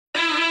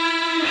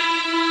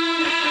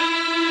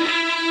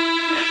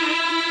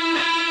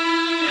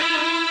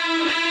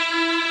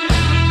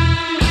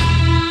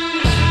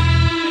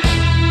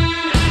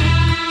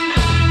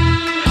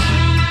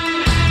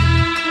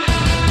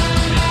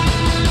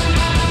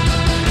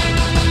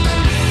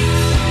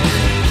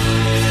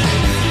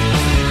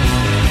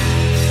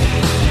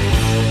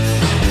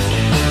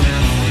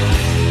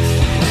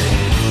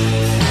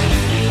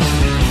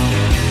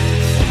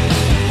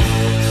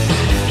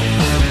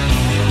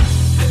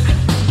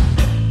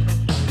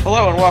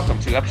Hello and welcome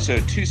to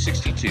episode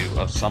 262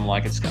 of Some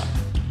Like It Scott.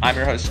 I'm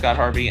your host, Scott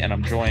Harvey, and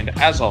I'm joined,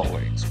 as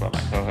always, by my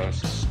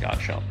co-host,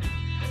 Scott Shelton.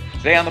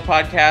 Today on the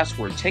podcast,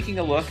 we're taking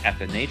a look at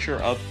the nature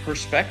of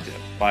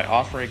perspective by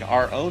offering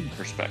our own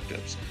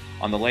perspectives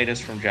on the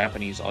latest from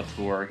Japanese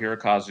auteur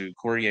Hirokazu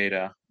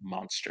Koreeda,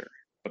 Monster.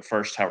 But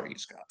first, how are you,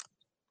 Scott?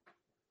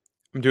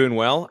 I'm doing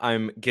well.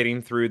 I'm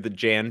getting through the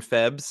Jan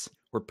Febs.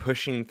 We're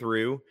pushing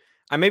through.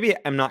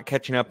 I'm not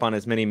catching up on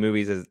as many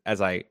movies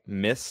as I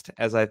missed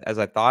as I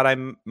thought I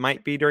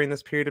might be during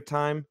this period of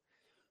time.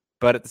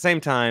 But at the same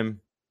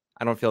time,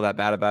 I don't feel that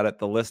bad about it.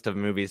 The list of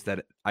movies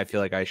that I feel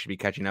like I should be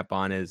catching up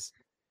on is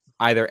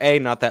either A,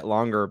 not that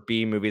long, or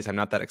B, movies I'm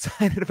not that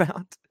excited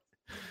about.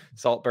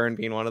 Saltburn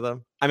being one of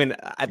them. I mean,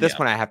 at this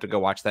point, I have to go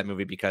watch that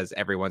movie because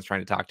everyone's trying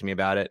to talk to me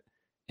about it.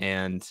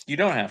 And you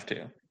don't have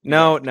to.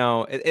 No,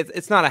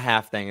 it's not a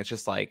half thing. It's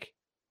just like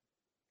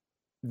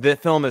the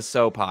film is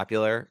so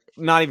popular.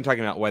 Not even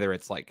talking about whether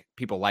it's like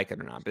people like it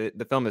or not, but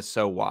the film is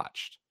so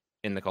watched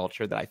in the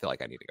culture that I feel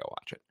like I need to go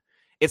watch it.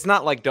 It's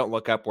not like Don't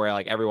Look Up where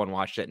like everyone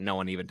watched it and no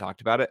one even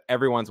talked about it.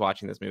 Everyone's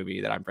watching this movie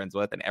that I'm friends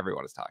with and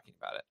everyone is talking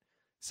about it.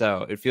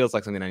 So it feels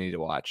like something I need to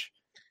watch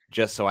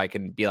just so I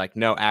can be like,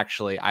 no,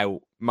 actually,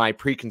 my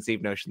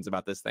preconceived notions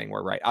about this thing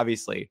were right.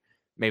 Obviously,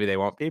 maybe they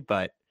won't be,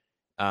 but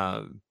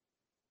I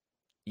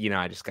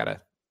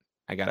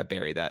gotta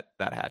bury that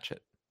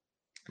hatchet.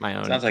 My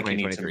own. Sounds like you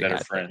need some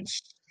better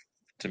friends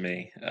to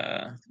me,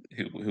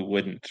 who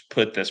wouldn't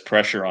put this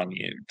pressure on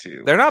you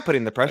to. They're not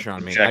putting the pressure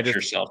on me. Subject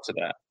yourself to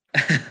that.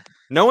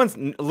 No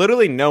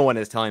one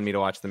is telling me to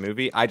watch the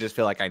movie. I just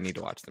feel like I need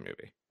to watch the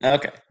movie.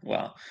 Okay,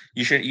 well,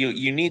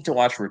 you need to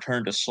watch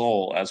Return to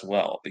Seoul as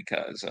well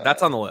because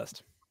that's on the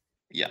list.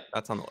 Yeah,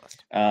 that's on the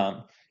list.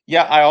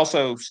 Yeah, I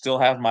also still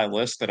have my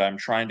list that I'm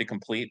trying to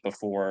complete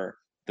before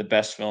the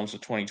best films of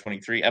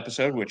 2023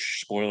 episode, which,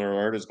 spoiler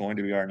alert, is going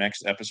to be our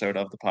next episode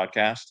of the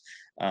podcast.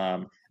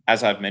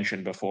 As I've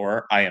mentioned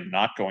before, I am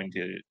not going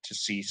to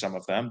see some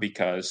of them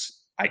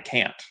because I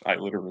can't. I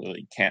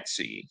literally can't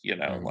see,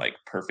 like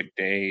Perfect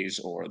Days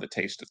or The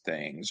Taste of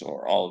Things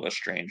or All of Us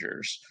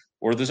Strangers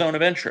or The Zone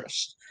of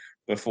Interest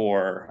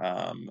before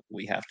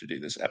we have to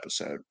do this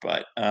episode.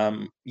 But,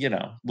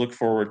 look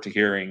forward to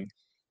hearing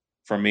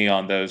from me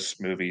on those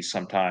movies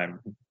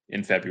sometime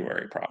in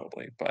February,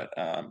 probably. But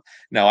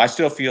no, I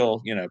still feel,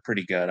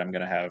 pretty good. I'm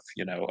going to have,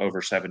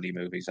 over 70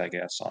 movies, I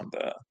guess, on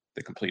the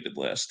completed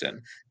list.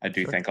 And I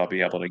do think I'll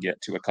be able to get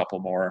to a couple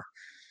more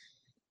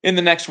in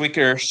the next week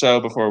or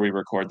so before we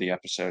record the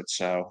episode.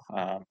 So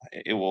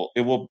it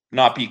will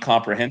not be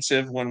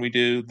comprehensive when we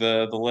do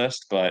the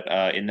list, but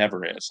it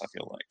never is, I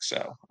feel like.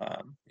 So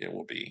it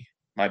will be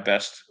my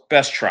best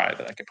try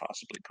that I could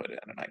possibly put in,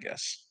 and I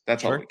guess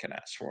that's all we can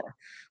ask for.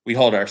 We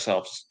hold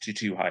ourselves to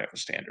too high of a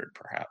standard,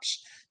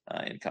 perhaps,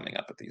 in coming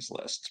up with these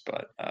lists.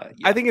 But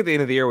I think at the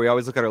end of the year, we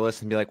always look at our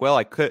list and be like, well,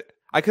 I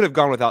could have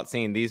gone without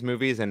seeing these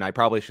movies, and I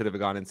probably should have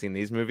gone and seen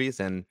these movies,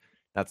 and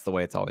that's the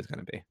way it's always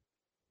going to be.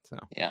 So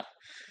yeah.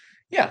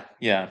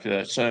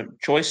 So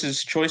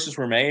choices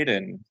were made,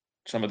 and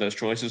some of those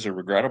choices are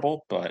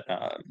regrettable, but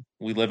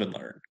we live and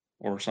learn,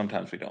 or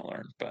sometimes we don't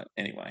learn. But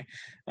anyway,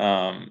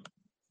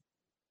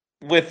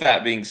 with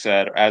that being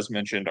said, as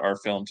mentioned, our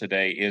film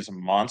today is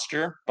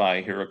Monster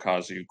by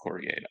Hirokazu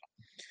Koreeda.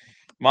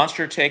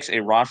 Monster takes a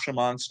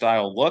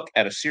Rashomon-style look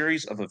at a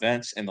series of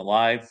events in the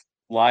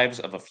lives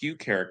of a few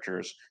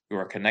characters who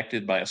are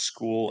connected by a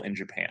school in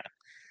Japan.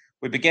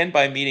 We begin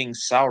by meeting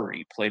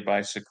Saori, played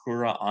by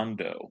Sakura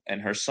Ando,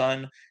 and her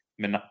son,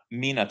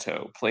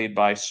 Minato, played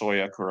by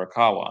Soya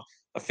Kurakawa,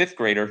 a fifth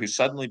grader who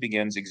suddenly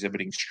begins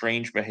exhibiting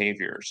strange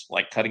behaviors,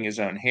 like cutting his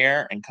own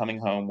hair and coming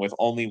home with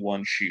only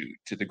one shoe,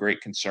 to the great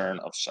concern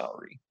of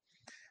Saori.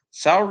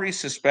 Saori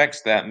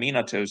suspects that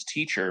Minato's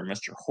teacher,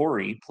 Mr.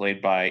 Hori,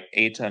 played by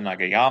Eita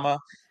Nagayama,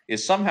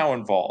 is somehow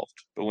involved,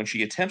 but when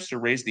she attempts to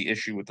raise the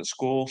issue with the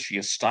school, she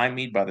is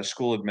stymied by the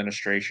school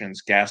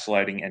administration's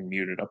gaslighting and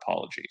muted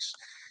apologies.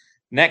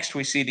 Next,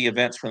 we see the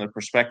events from the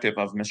perspective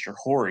of Mr.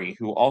 Hori,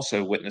 who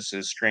also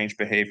witnesses strange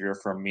behavior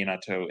from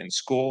Minato in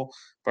school,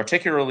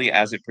 particularly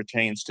as it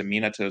pertains to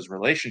Minato's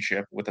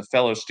relationship with a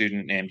fellow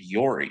student named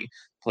Yori,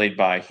 played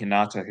by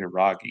Hinata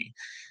Hiragi,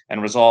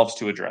 and resolves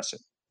to address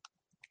it.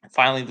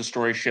 Finally, the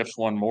story shifts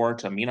one more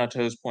to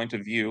Minato's point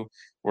of view,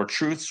 where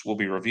truths will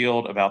be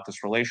revealed about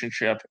this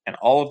relationship, and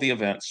all of the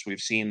events we've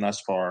seen thus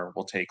far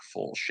will take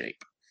full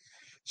shape.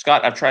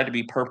 Scott, I've tried to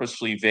be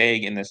purposefully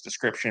vague in this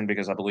description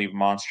because I believe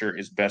Monster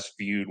is best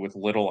viewed with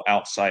little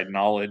outside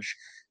knowledge.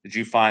 Did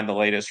you find the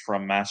latest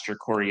from Master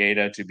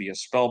Koreeda to be a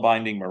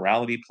spellbinding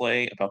morality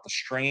play about the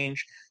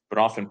strange but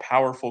often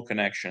powerful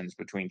connections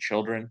between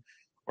children?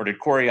 Or did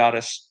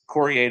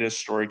Koreeda's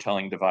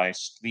storytelling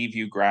device leave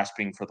you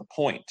grasping for the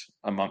point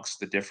amongst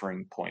the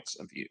differing points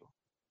of view?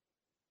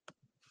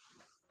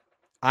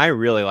 I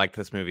really liked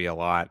this movie a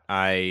lot.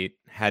 I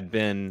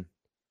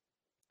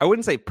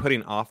wouldn't say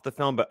putting off the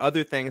film, but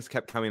other things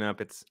kept coming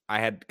up. I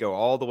had to go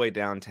all the way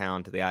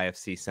downtown to the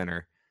IFC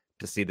Center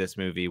to see this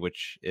movie,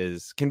 which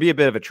can be a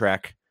bit of a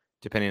trek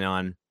depending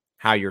on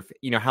how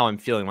how I'm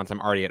feeling once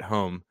I'm already at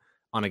home.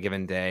 on a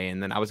given day.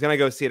 And then I was going to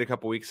go see it a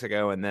couple weeks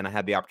ago, and then I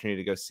had the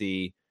opportunity to go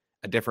see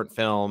a different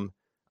film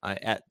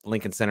at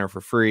Lincoln Center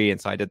for free, and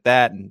so I did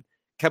that and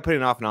kept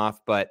putting it off and off.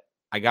 But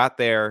I got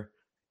there,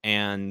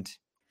 and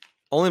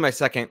only my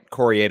second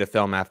Koreeda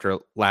film after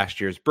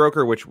last year's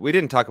Broker, which we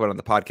didn't talk about on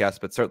the podcast,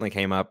 but certainly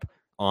came up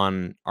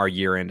on our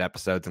year-end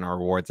episodes and our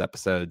awards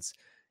episodes,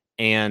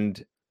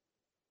 and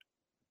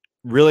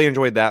really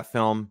enjoyed that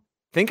film.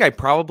 Think I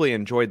probably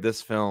enjoyed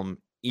this film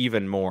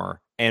even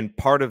more, and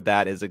part of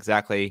that is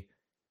exactly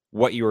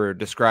what you were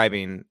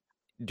describing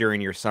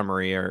during your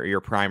summary or your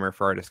primer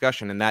for our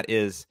discussion, and that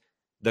is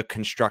the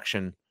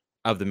construction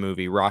of the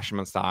movie,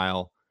 Rashomon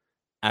style,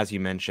 as you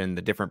mentioned,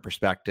 the different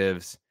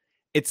perspectives.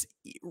 It's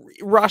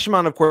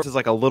Rashomon, of course, is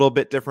like a little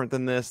bit different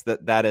than this.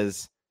 That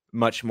is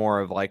much more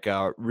of like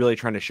really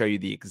trying to show you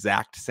the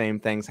exact same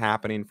things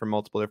happening from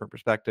multiple different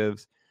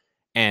perspectives,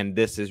 and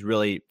this is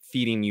really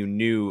feeding you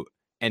new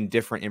and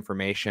different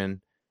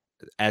information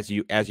as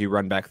you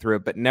run back through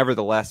it. But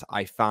nevertheless,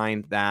 I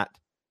find that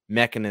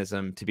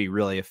mechanism to be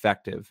really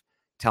effective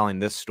telling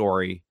this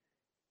story.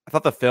 I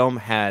thought the film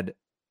had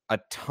a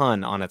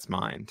ton on its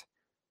mind.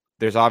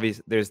 There's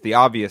the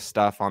obvious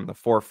stuff on the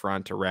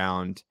forefront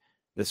around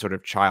this sort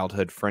of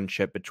childhood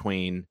friendship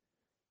between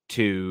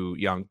two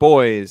young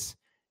boys.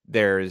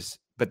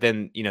 But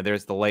then,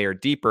 there's the layer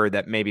deeper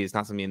that maybe is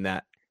not something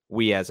that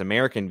we as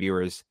American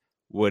viewers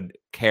would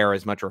care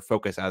as much or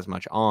focus as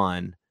much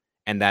on.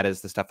 And that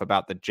is the stuff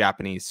about the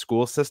Japanese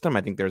school system.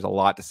 I think there's a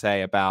lot to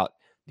say about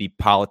the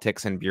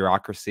politics and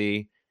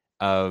bureaucracy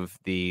of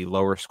the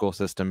lower school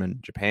system in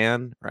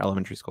Japan, or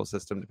elementary school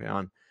system, depending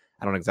on,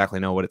 I don't exactly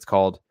know what it's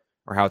called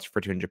or how it's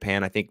referred to in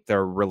Japan. I think the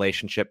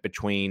relationship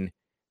between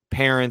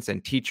parents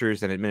and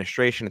teachers and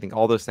administration, I think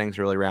all those things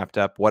are really wrapped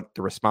up. What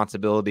the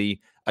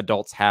responsibility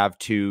adults have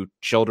to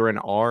children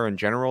are in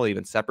general,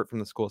 even separate from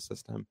the school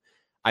system.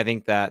 I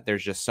think that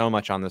there's just so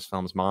much on this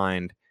film's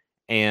mind.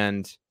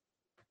 And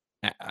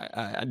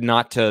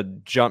not to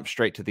jump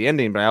straight to the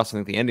ending, but I also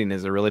think the ending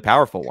is a really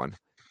powerful one.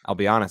 I'll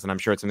be honest, and I'm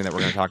sure it's something that we're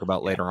going to talk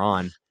about later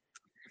on.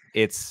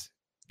 It's,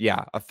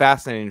 a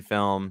fascinating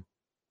film.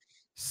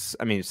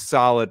 I mean,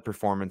 solid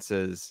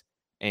performances,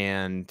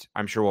 and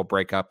I'm sure we'll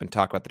break up and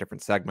talk about the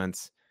different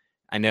segments.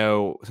 I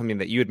know something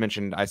that you had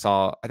mentioned, I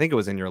think it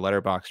was in your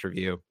Letterboxd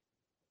review,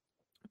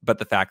 but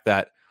the fact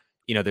that,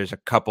 there's a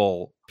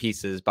couple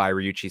pieces by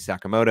Ryuichi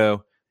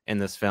Sakamoto in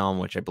this film,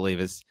 which I believe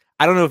is,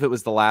 I don't know if it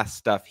was the last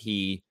stuff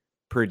he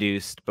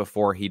produced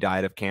before he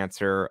died of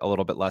cancer a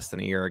little bit less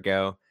than a year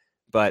ago,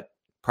 but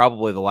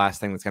probably the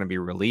last thing that's going to be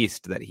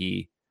released that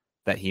he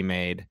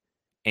made,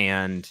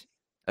 and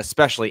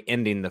especially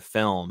ending the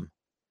film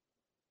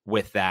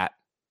with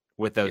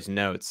those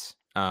notes.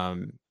 I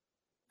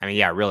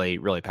mean, really,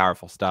 really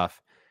powerful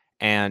stuff.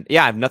 And I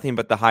have nothing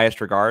but the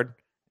highest regard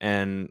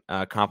and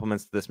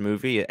compliments to this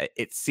movie.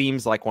 It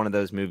seems like one of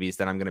those movies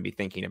that I'm going to be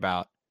thinking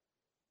about,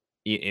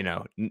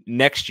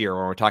 next year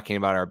when we're talking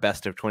about our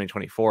best of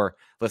 2024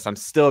 list. I'm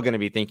still going to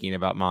be thinking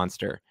about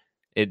Monster.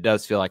 It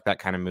does feel like that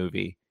kind of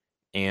movie.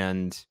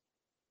 And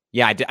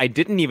I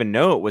didn't even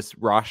know it was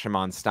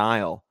Rashomon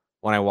style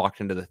when I walked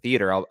into the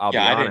theater. I'll be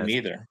honest. I didn't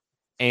either.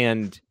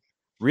 And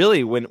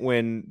really,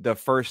 when the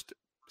first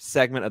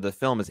segment of the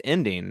film is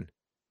ending,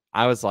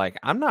 I was like,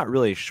 I'm not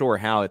really sure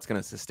how it's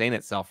going to sustain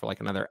itself for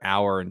like another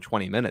hour and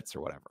 20 minutes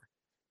or whatever.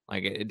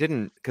 Like it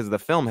didn't, because the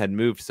film had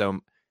moved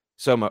so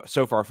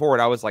far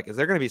forward. I was like, is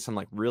there going to be some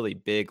like really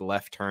big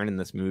left turn in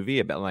this movie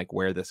about like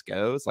where this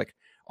goes? Like,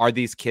 are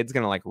these kids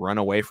going to like run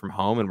away from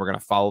home and we're going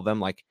to follow them?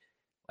 Like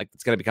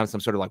it's going to become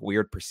some sort of like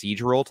weird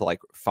procedural to like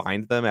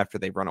find them after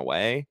they run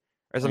away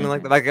or something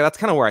like that. Like that's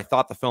kind of where I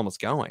thought the film was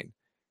going.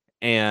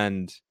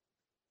 And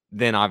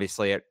then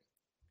obviously it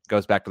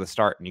goes back to the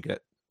start and you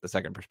get the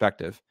second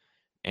perspective,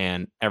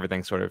 and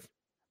everything sort of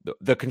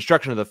the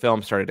construction of the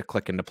film started to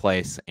click into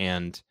place.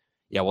 And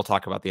we'll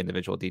talk about the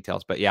individual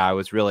details, but I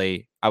was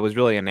really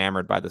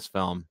enamored by this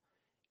film,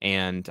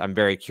 and I'm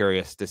very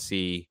curious to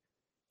see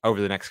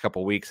over the next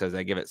couple of weeks as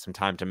I give it some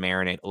time to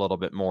marinate a little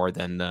bit more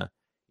than the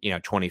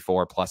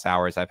 24 plus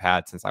hours I've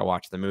had since I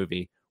watched the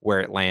movie, where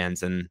it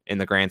lands in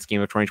the grand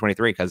scheme of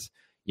 2023. Because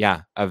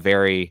a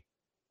very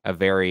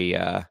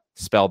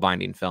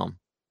spellbinding film.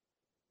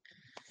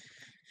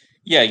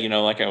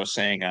 Like I was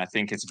saying, I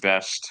think it's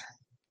best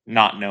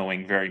not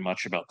knowing very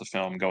much about the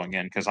film going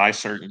in, because I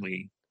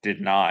certainly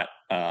did not.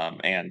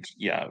 And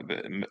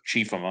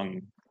chief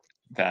among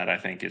that, I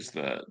think, is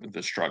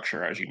the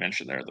structure, as you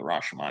mentioned there, the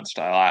Rashomon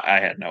style. I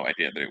had no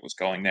idea that it was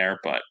going there,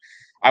 but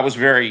I was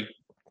very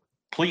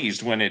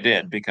pleased when it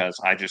did, because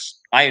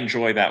I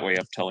enjoy that way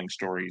of telling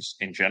stories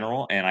in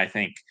general, and I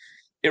think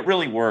it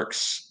really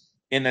works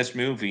in this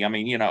movie. I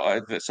mean,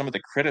 some of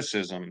the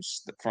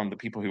criticisms from the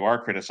people who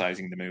are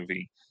criticizing the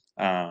movie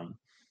um,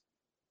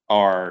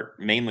 are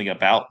mainly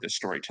about the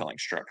storytelling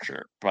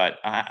structure, but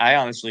I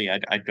honestly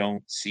I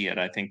don't see it.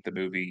 I think the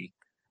movie,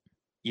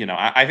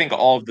 I think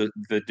all of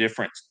the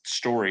different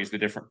stories, the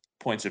different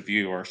points of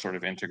view are sort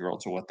of integral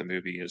to what the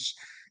movie is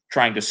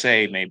trying to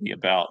say, maybe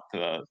about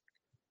the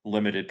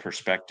limited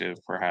perspective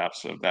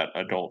perhaps of that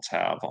adults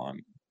have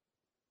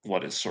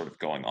what is sort of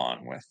going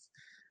on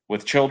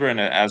with children,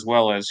 as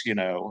well as,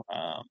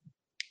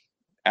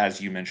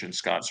 as you mentioned,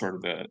 Scott, sort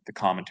of the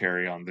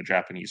commentary on the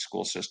Japanese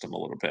school system a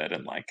little bit,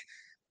 and like,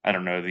 I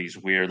don't know, these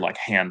weird like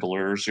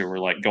handlers who were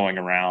like going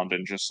around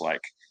and just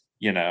like,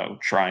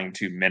 trying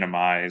to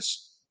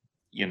minimize,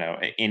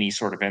 any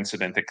sort of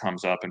incident that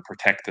comes up and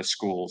protect the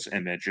school's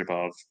image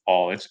above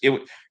all.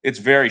 It's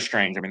very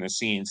strange. I mean, the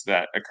scenes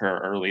that occur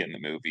early in the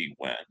movie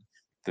when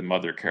the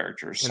mother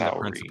character's In the Saori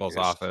principal's is,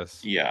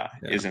 office. yeah,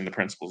 Yeah. is in the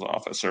principal's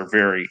office are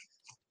very,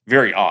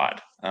 very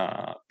odd,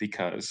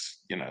 because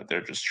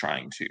they're just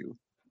trying to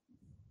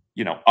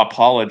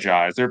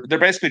apologize. They're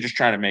basically just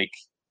trying to make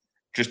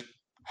just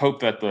hope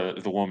that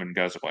the woman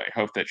goes away.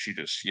 Hope that she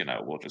just,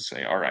 will just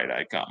say, "All right,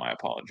 I got my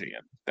apology,"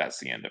 and that's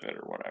the end of it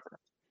or whatever.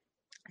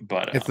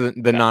 But It's the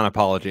no.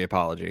 non-apology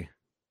apology.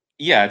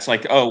 Yeah, it's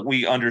like, "Oh,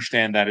 we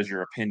understand that as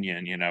your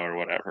opinion," or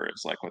whatever.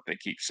 It's like what they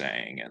keep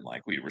saying, and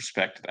like we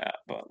respect that,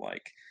 but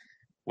like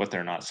what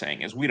they're not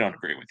saying is we don't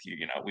agree with you,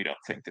 we don't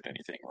think that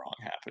anything wrong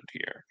happened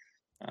here.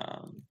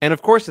 Um, And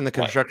of course, in the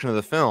but construction of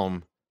the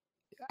film,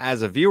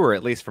 as a viewer,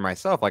 at least for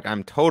myself, like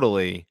I'm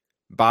totally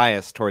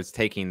biased towards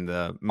taking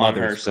the on her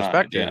mother's side, yeah,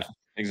 perspective,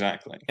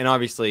 exactly. and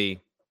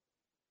obviously,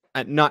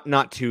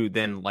 not to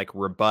then like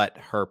rebut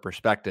her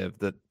perspective.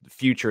 The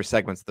future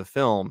segments of the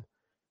film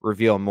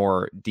reveal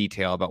more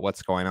detail about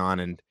what's going on,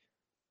 and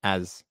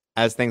as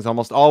things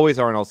almost always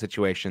are in all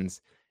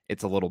situations,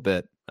 it's a little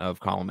bit of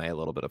column A, a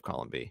little bit of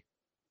column B.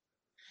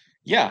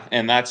 Yeah,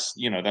 and that's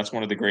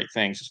one of the great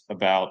things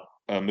about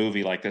a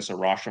movie like this, a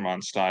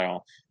Rashomon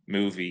style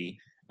movie,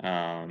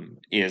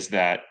 is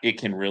that it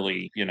can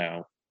really,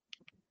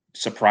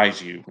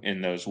 surprise you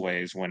in those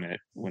ways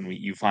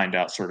you find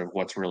out sort of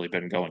what's really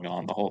been going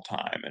on the whole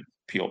time and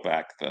peel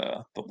back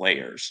the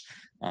layers.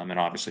 And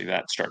obviously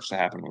that starts to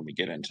happen when we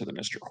get into the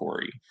Mr.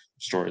 Hori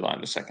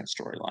storyline, the second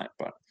storyline.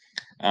 But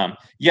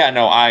yeah,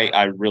 no,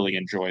 I really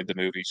enjoyed the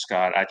movie,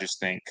 Scott. I just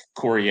think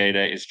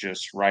Koreeda is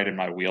just right in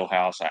my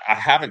wheelhouse. I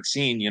haven't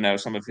seen,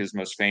 some of his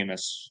most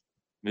famous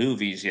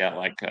movies yet,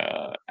 like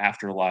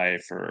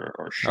Afterlife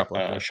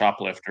Shoplifter.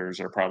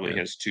 Shoplifters are probably Yeah.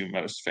 his two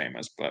most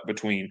famous. But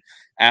between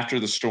After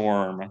the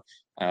Storm,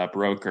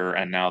 Broker,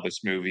 and now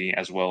this movie,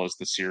 as well as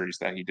the series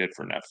that he did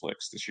for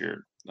Netflix this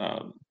year,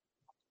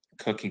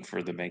 Cooking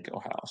for the Mako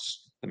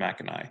House, the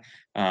Mackinac.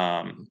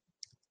 Um,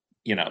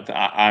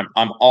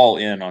 I'm all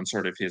in on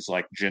sort of his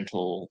like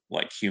gentle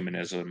like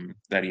humanism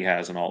that he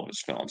has in all of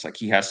his films. Like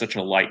he has such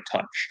a light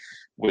touch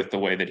with the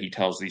way that he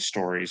tells these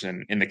stories,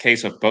 and in the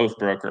case of both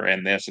Broker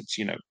and this, it's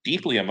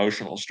deeply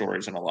emotional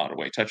stories in a lot of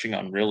ways, touching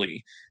on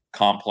really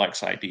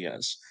complex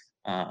ideas.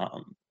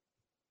 Um,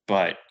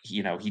 but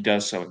he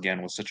does so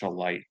again with such a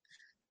light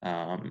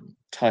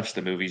touch.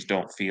 The movies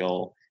don't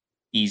feel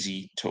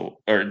easy to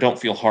or don't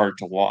feel hard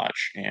to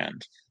watch,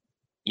 and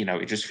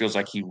it just feels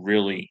like he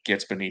really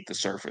gets beneath the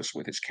surface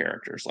with his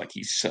characters. Like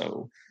he's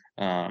so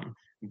um,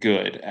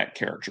 good at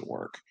character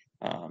work,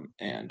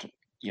 and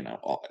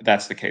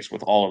that's the case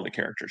with all of the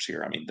characters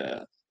here. I mean,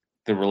 the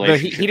Though he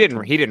relationship didn't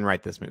between. he didn't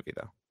write this movie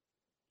though,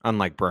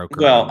 unlike Broker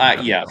Well, and these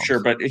other yeah,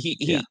 sure, films. but he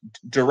Yeah. he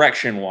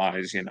direction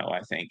wise,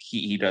 I think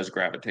he does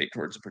gravitate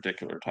towards a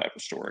particular type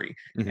of story,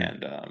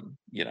 Mhm.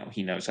 and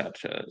he knows how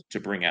to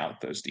bring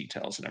out those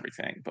details and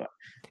everything. But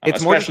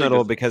It's more just especially notable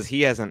with. because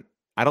he hasn't.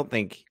 I don't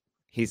think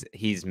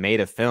he's made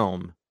a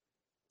film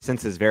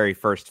since his very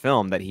first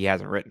film that he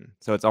hasn't written.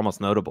 So it's almost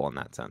notable in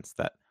that sense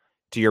that,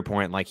 to your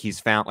point, like he's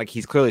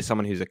clearly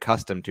someone who's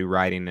accustomed to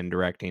writing and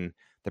directing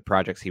the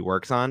projects he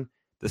works on.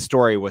 The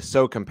story was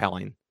so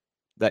compelling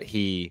that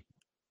he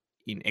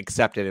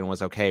accepted and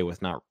was okay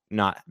with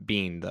not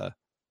being the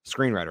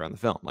screenwriter on the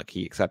film. Like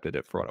he accepted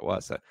it for what it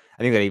was. So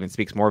I think that even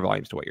speaks more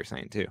volumes to what you're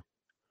saying too.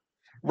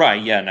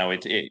 Right, yeah, no,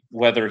 it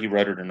whether he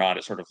wrote it or not,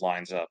 it sort of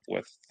lines up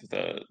with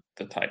the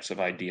types of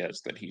ideas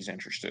that he's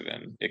interested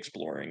in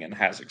exploring and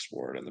has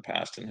explored in the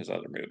past in his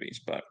other movies.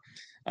 But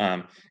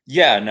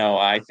yeah, no,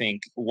 I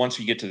think once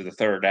you get to the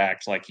third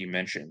act, like you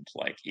mentioned,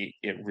 like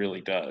it really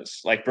does.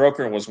 Like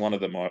Broker was one of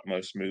the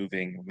most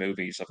moving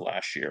movies of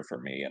last year for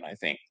me, and I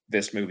think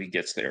this movie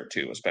gets there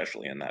too,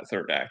 especially in that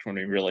third act when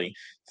we really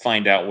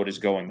find out what is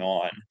going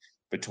on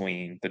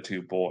between the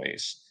two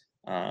boys.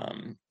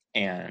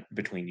 And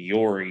between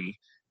Yori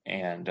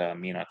and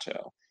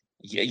Minato.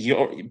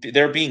 Yeah,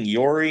 there being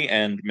Yori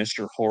and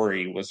Mr.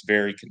 Hori was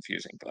very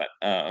confusing,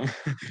 but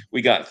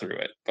we got through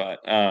it. But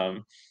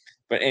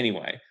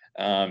anyway,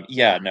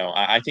 yeah, no,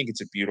 I think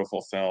it's a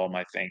beautiful film.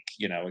 I think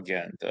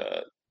again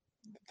the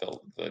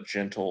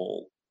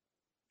gentle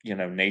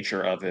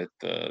nature of it,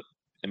 the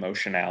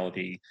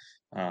emotionality,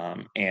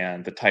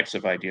 and the types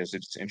of ideas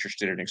it's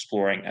interested in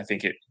exploring. I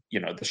think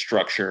the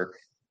structure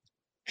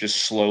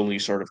just slowly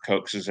sort of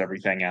coaxes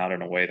everything out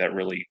in a way that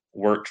really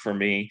worked for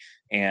me.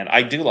 And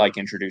I do like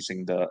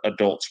introducing the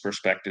adults'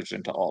 perspectives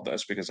into all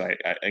this because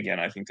again,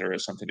 I think there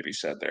is something to be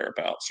said there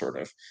about sort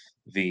of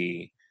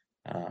the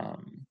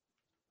um,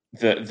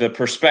 the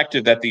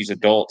perspective that these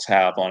adults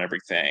have on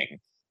everything.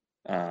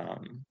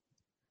 Um,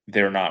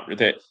 they're not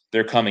that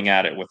they're coming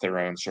at it with their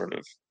own sort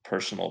of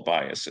personal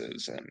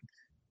biases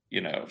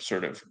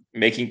sort of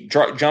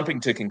jumping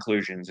to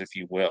conclusions, if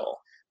you will,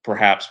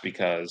 perhaps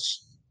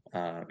because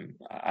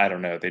I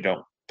don't know, they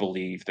don't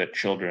believe that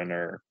children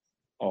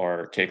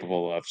are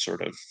capable of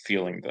sort of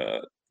feeling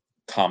the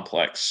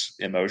complex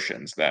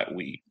emotions that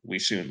we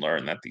soon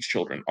learn that these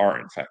children are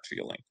in fact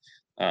feeling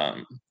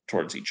um,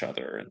 towards each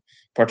other, and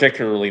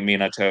particularly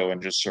Minato,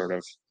 and just sort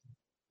of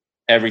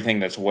everything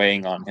that's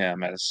weighing on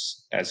him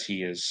as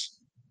he is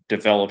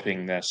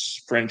developing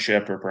this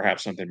friendship or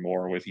perhaps something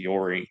more with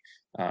Yori,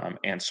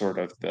 and sort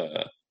of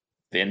the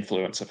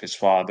influence of his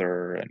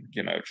father, and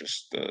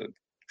just the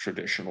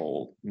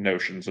traditional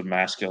notions of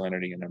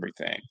masculinity and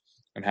everything,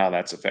 and how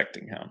that's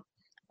affecting him.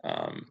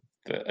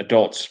 The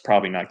adults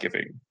probably not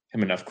giving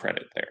him enough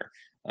credit there,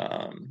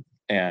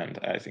 and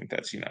I think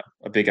that's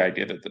a big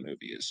idea that the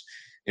movie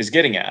is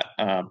getting at.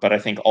 But I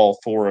think all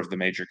four of the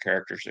major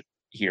characters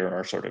here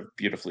are sort of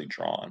beautifully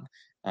drawn,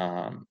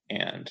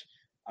 and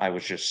I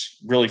was just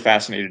really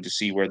fascinated to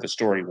see where the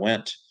story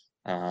went,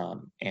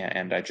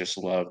 and I just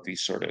love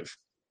these sort of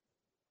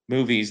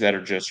movies that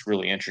are just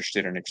really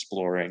interested in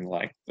exploring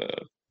like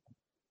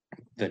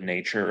the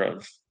nature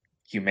of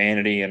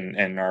humanity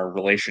and our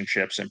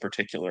relationships in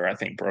particular. I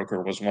think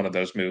Broker was one of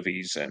those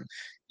movies, and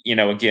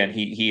again,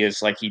 he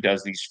is like he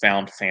does these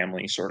found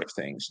family sort of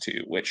things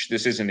too, which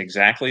this isn't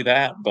exactly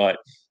that, but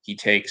he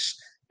takes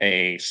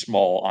a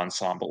small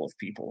ensemble of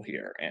people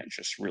here and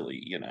just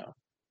really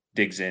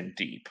digs in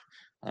deep.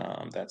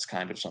 That's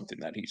kind of something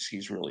that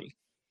he's really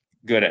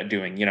good at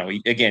doing.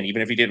 Again,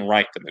 even if he didn't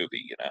write the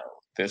movie,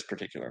 this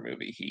particular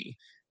movie,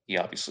 he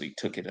obviously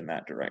took it in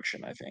that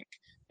direction, I think,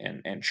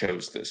 and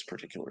chose this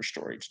particular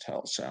story to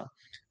tell. So,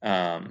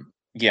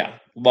 yeah,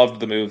 loved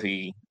the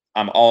movie.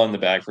 I'm all in the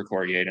bag for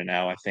Corrieta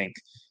now. I think,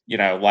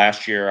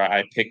 last year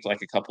I picked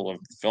like a couple of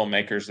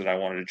filmmakers that I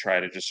wanted to try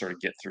to just sort of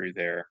get through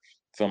their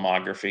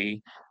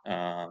filmography.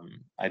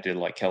 I did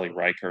like Kelly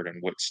Reichardt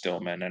and Whit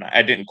Stillman, and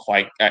I didn't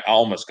quite. I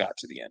almost got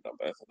to the end on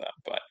both of them,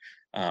 but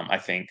I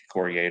think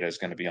Corrieta is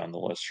going to be on the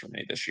list for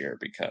me this year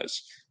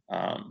because,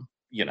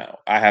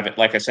 I haven't,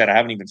 like I said, I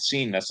haven't even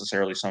seen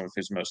necessarily some of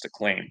his most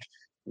acclaimed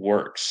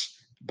works,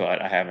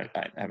 but I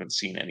haven't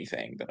seen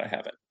anything that I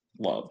haven't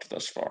loved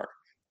thus far.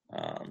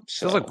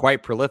 He's also So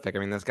quite prolific. I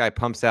mean, this guy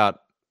pumps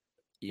out,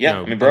 yeah,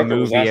 I mean, a Broker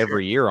was movie last year.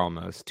 every year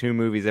almost, 2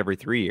 movies every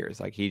 3 years.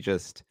 Like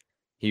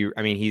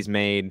I mean, he's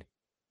made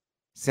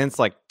since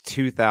like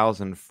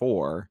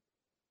 2004.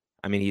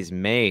 I mean, he's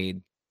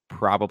made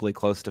probably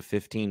close to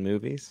 15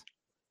 movies.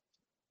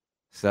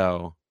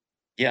 So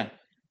Yeah,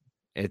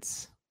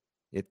 it's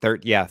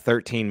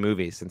 13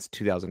 movies since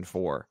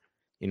 2004.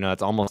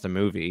 It's almost a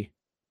movie,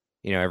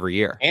 every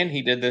year. and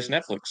he did this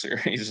Netflix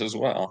series as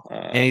well.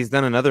 And he's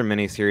done another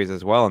miniseries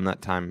as well in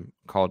that time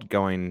called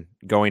Going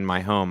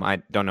My Home.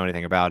 I don't know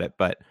anything about it,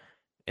 but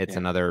it's Yeah.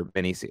 another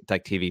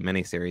like TV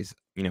miniseries,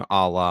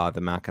 a la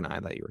the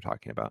Mackinac that you were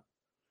talking about.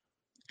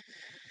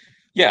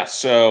 Yeah,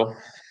 so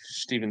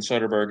Steven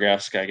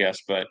Soderbergh-esque, I guess,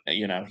 but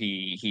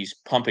he's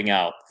pumping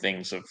out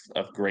things of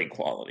great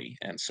quality,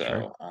 and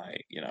Sure.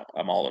 so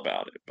I'm all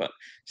about it. But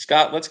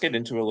Scott, let's get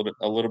into a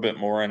little bit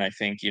more, and I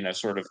think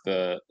sort of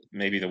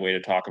maybe the way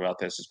to talk about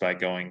this is by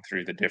going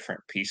through the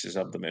different pieces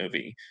of the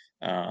movie,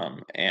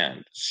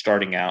 and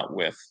starting out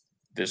with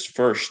this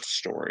first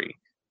story,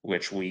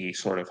 which we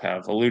sort of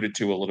have alluded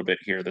to a little bit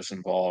here. This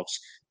involves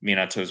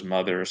Minato's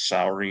mother,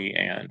 Saori,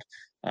 and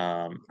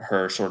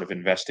her sort of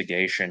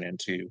investigation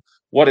into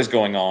what is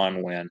going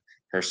on when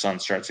her son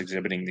starts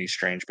exhibiting these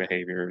strange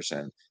behaviors,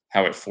 and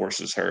how it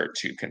forces her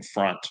to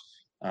confront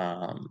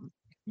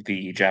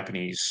the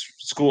Japanese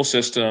school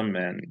system,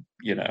 and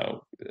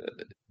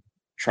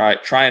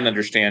try and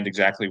understand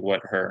exactly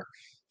what her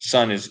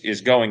son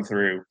is going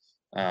through,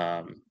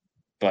 um,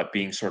 but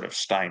being sort of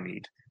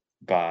stymied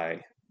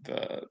by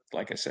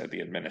like I said,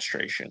 the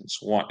administrations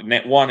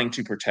wanting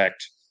to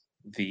protect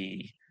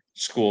the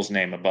school's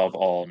name above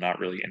all, not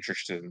really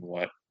interested in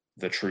what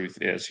the truth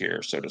is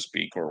here, so to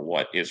speak, or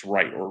what is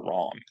right or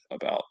wrong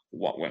about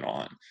what went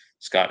on.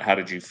 Scott, how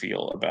did you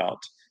feel about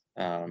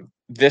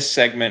this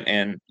segment,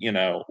 and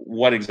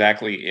what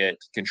exactly it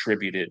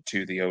contributed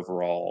to the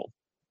overall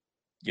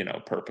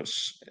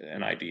purpose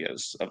and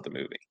ideas of the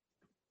movie?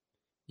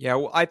 Yeah,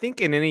 well, I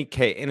think in any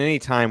case, in any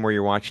time where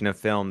you're watching a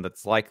film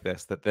that's like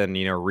this, that then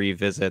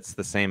revisits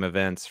the same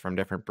events from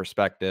different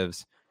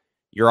perspectives,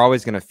 you're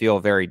always going to feel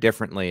very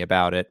differently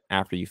about it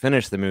after you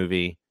finish the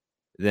movie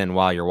than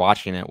while you're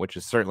watching it, which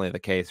is certainly the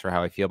case for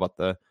how I feel about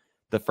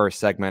the first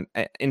segment.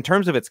 In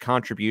terms of its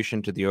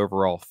contribution to the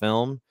overall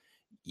film,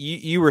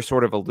 you were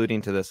sort of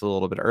alluding to this a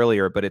little bit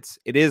earlier, but it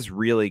is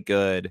really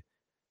good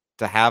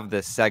to have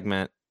this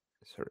segment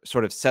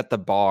sort of set the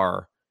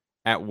bar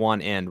at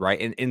one end, right?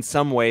 In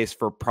some ways,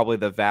 for probably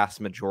the vast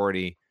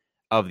majority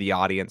of the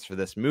audience for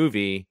this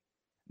movie,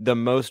 the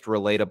most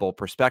relatable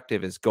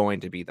perspective is going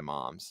to be the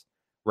moms,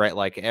 right?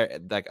 Like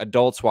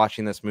adults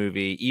watching this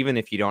movie, even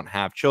if you don't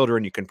have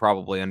children, you can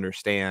probably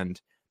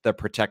understand the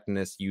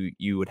protectiveness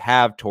you would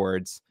have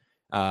towards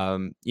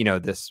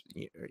this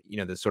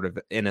sort of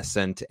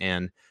innocent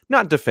and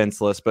not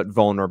defenseless but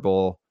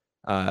vulnerable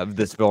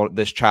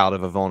this child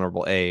of a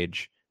vulnerable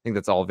age. think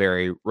that's all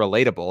very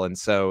relatable. And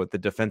so the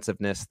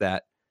defensiveness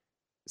that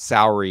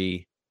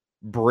Saori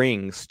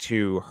brings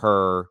to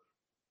her,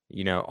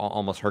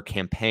 almost her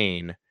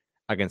campaign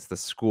against the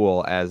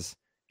school as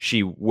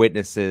she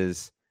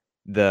witnesses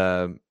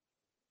the,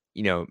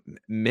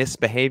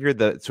 misbehavior,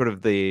 the sort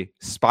of the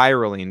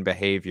spiraling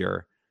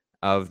behavior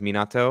of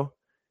Minato.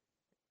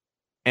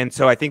 And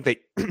so I think that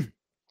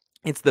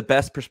it's the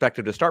best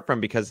perspective to start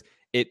from, because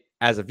it,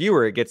 as a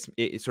viewer,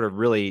 it sort of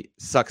really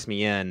sucks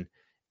me in.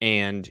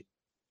 And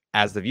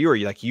as the viewer,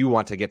 you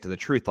want to get to the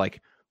truth.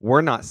 Like,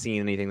 we're not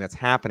seeing anything that's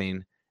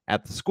happening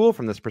at the school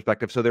from this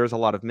perspective. So there's a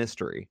lot of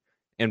mystery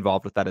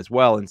involved with that as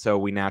well. And so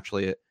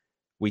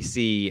we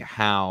see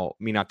how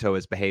Minato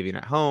is behaving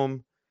at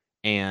home,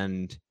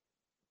 and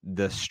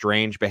the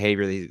strange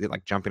behavior,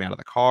 like jumping out of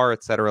the car,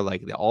 etc.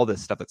 Like all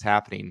this stuff that's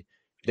happening,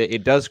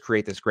 it does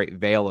create this great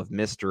veil of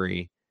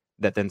mystery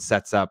that then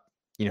sets up,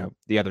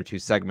 the other two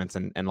segments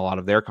and a lot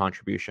of their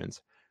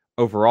contributions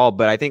overall.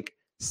 But I think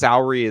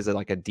Saori is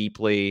like a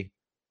deeply,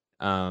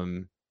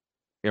 relatable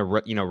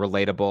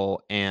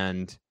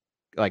and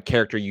like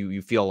character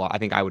you feel a lot. I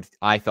think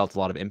I felt a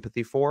lot of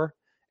empathy for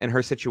in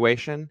her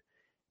situation.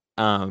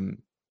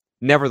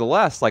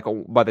 Nevertheless, like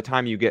by the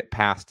time you get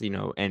past,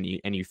 and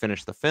you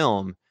finish the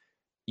film,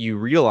 you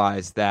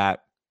realize that,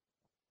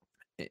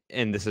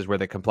 and this is where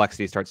the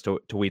complexity starts to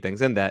weave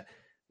things in,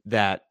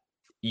 that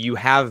you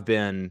have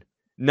been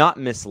not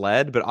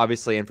misled, but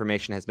obviously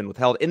information has been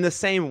withheld in the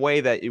same way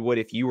that it would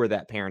if you were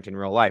that parent in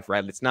real life,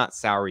 right? It's not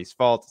Saori's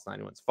fault, it's not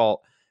anyone's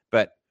fault,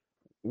 but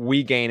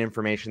we gain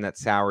information that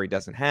Saori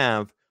doesn't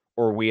have,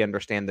 or we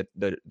understand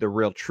the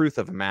real truth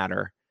of a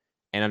matter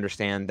and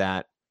understand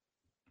that,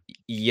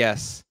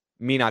 yes,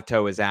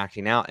 Minato is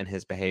acting out in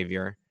his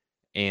behavior,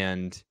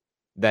 and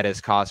that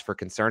is cause for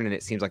concern. And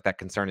it seems like that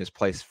concern is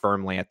placed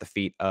firmly at the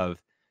feet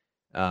of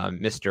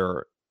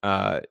Mr.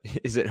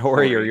 Is it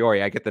Hori or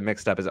Yori? I get them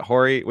mixed up. Is it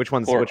Hori? Which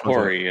one's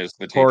Hori is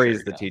the teacher. Hori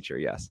is the teacher,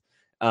 yes.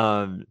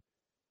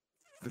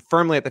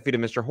 Firmly at the feet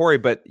of Mr. Hori.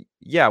 But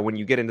yeah, when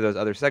you get into those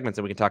other segments,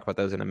 and we can talk about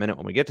those in a minute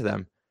when we get to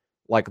them,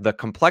 like the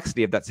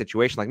complexity of that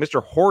situation, like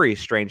Mr. Hori's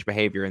strange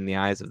behavior in the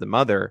eyes of the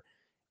mother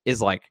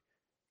is like,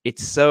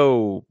 it's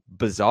so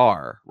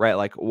bizarre, right?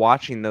 Like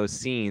watching those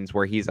scenes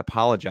where he's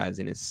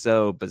apologizing is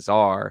so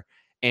bizarre.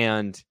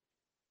 And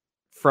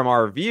from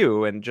our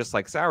view, and just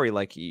like Saori,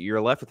 like you're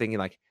left with thinking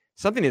like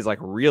something is like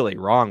really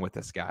wrong with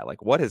this guy.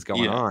 Like what is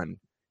going on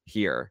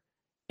here?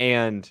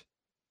 And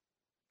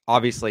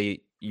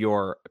obviously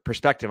your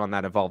perspective on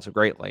that evolves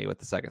greatly with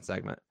the second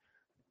segment.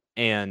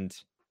 And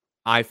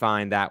I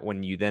find that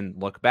when you then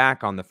look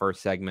back on the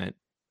first segment,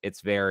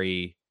 it's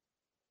very,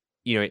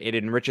 it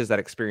enriches that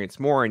experience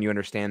more, and you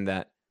understand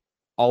that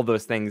all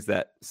those things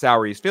that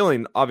Saori is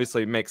feeling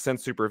obviously make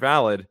sense, super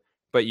valid,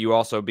 but you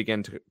also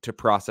begin to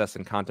process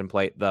and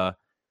contemplate the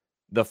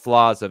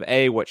flaws of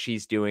A, what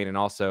she's doing, and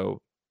also,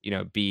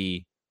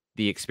 B,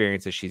 the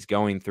experiences she's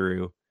going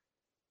through,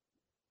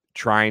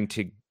 trying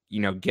to,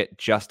 get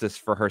justice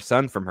for her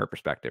son from her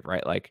perspective,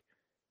 right? Like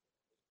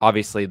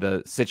obviously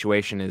the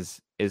situation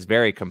is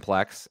very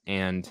complex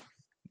and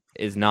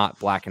is not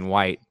black and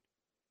white,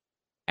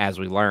 as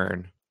we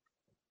learn.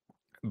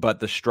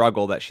 But the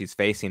struggle that she's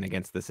facing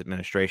against this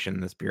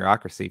administration, this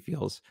bureaucracy,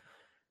 feels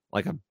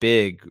like a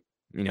big,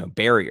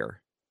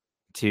 barrier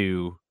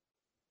to,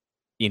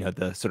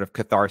 the sort of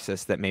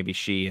catharsis that maybe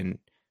she, and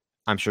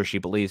I'm sure she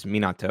believes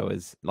Minato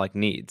is like,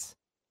 needs.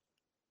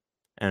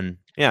 And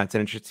yeah, it's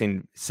an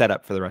interesting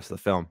setup for the rest of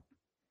the film.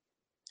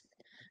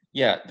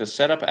 Yeah, the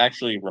setup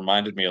actually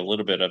reminded me a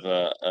little bit of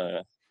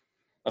a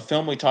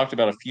film we talked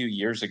about a few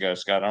years ago,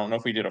 Scott. I don't know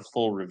if we did a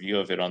full review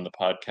of it on the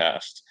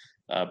podcast,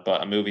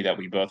 but a movie that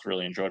we both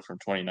really enjoyed from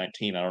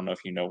 2019. I don't know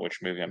if you know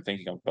which movie I'm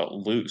thinking of, but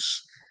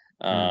Loose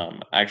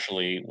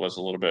actually was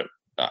a little bit.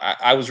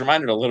 I was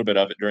reminded a little bit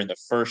of it during the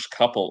first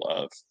couple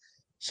of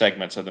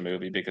segments of the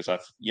movie, because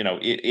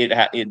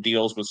it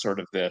deals with sort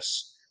of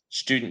this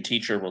student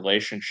teacher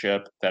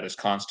relationship that is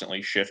constantly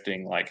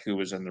shifting, like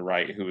who is in the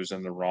right, who is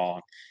in the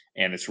wrong,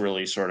 and it's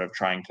really sort of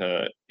trying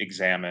to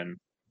examine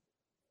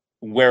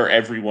where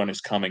everyone is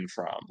coming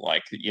from,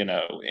 like,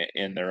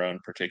 in their own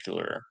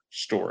particular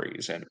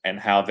stories, and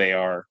how they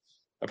are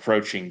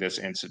approaching this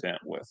incident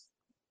with,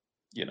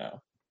 you know,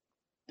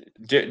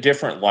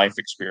 different life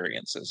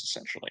experiences,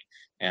 essentially.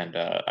 And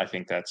I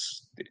think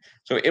that's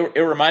so it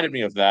reminded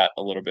me of that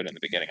a little bit in the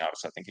beginning.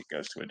 Obviously, I think it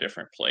goes to a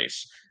different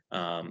place,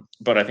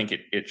 but I think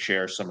it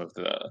shares some of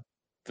the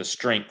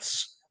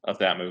strengths of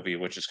that movie,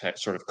 which is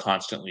sort of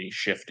constantly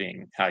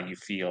shifting how you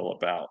feel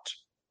about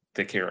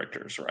the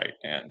characters, right?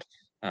 And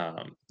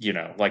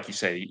like you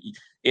say,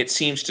 it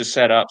seems to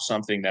set up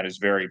something that is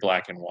very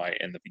black and white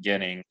in the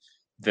beginning.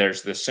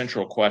 There's this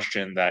central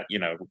question that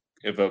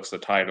evokes the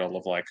title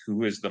of, like,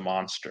 who is the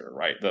monster,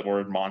 right? The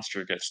word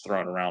monster gets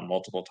thrown around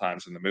multiple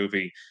times in the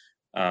movie.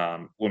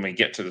 When we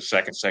get to the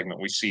second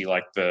segment, we see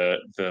like the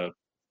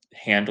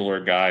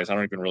handler guys. I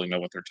don't even really know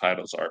what their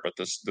titles are, but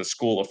the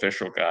school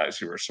official guys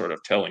who are sort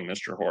of telling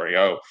Mr. Hori,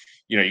 oh,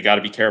 you got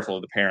to be careful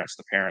of the parents.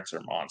 The parents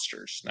are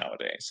monsters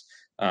nowadays.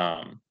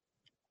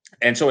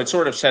 And so it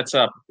sort of sets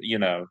up,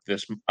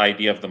 this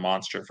idea of the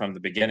monster from the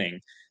beginning,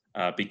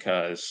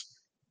 because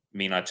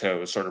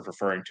Minato is sort of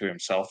referring to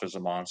himself as a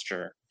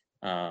monster,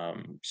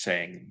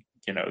 saying,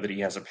 that he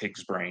has a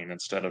pig's brain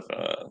instead of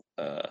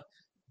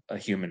a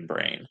human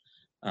brain.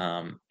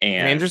 And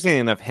And interestingly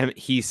enough,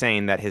 he's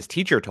saying that his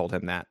teacher told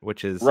him that,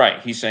 which is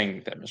right, he's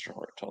saying that Mr.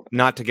 Hort told him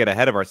not to get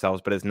ahead of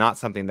ourselves, but is not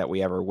something that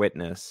we ever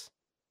witness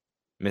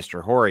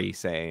Mr. Hori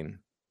saying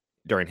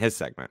during his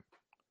segment.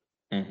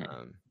 that.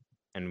 Hmm.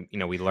 And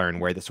we learn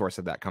where the source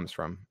of that comes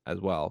from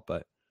as well.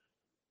 But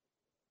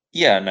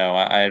Yeah, no,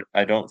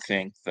 I don't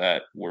think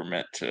that we're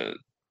meant to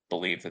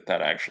believe that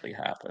that actually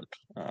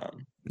happened.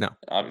 no,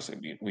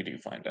 Obviously, we do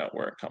find out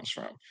where it comes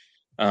from.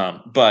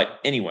 But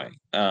anyway,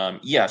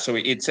 yeah, so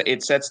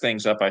it sets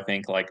things up, I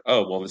think, like,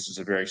 oh, well, this is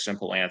a very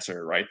simple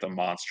answer, right? The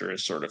monster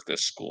is sort of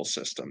this school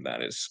system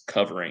that is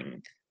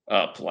covering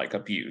up like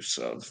abuse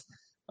of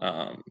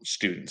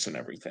students and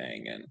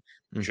everything,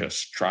 and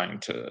just trying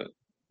to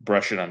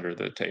brush it under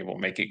the table,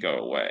 make it go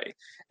away.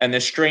 And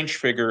this strange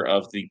figure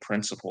of the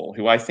principal,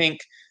 who I think,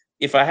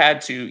 if I had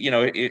to,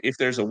 if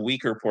there's a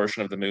weaker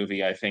portion of the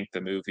movie, I think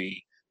the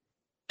movie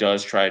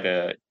does try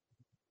to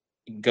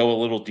go a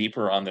little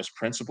deeper on this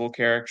principal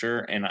character,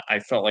 and I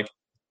felt like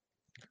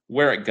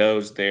where it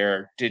goes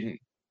there didn't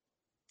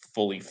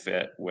fully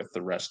fit with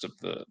the rest of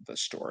the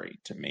story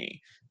to me.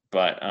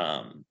 But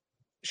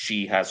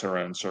she has her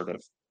own sort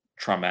of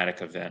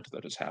traumatic event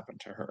that has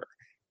happened to her,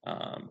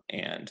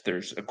 and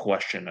there's a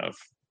question of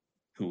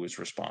who is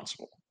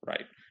responsible,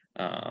 right?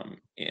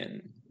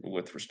 In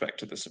with respect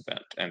to this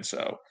event, and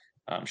so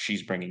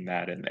she's bringing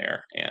that in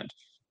there, and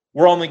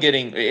we're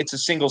getting a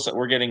single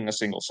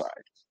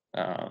side,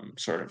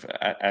 sort of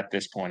at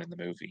this point in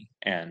the movie,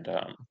 and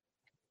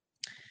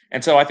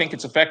so I think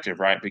it's effective,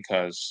 right?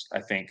 Because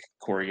I think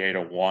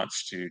Koreeda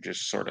wants to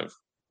just sort of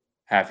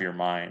have your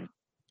mind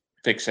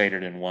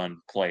fixated in one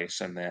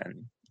place, and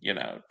then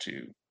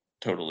to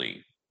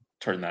totally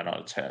turn that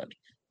on its head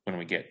when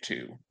we get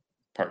to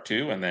part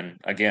two, and then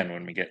again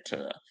when we get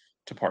to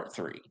part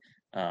three.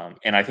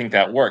 And I think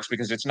that works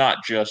because it's not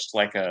just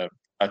like a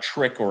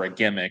trick or a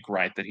gimmick,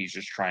 right? That he's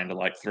just trying to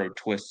like throw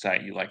twists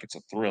at you like it's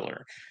a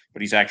thriller,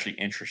 but he's actually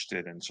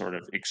interested in sort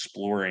of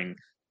exploring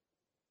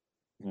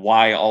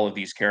why all of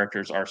these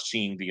characters are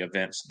seeing the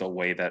events the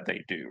way that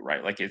they do,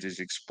 right? Like it is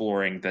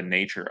exploring the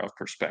nature of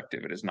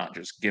perspective. It is not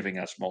just giving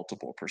us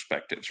multiple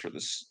perspectives for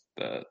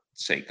the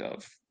sake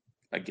of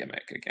a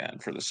gimmick, again,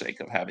 for the sake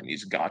of having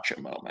these gotcha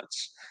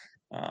moments.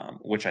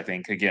 Which I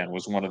think again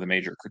was one of the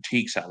major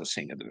critiques I was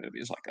seeing of the movie,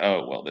 is like,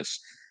 oh well,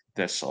 this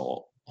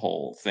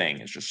whole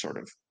thing is just sort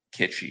of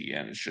kitschy,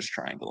 and it's just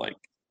trying to like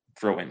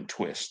throw in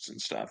twists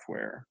and stuff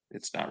where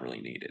it's not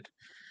really needed.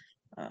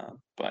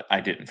 But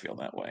I didn't feel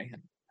that way.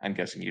 I'm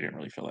guessing you didn't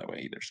really feel that way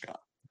either, Scott.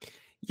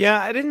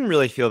 yeah, I didn't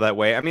really feel that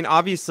way. I mean,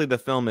 obviously, the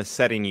film is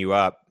setting you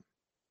up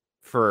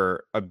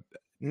for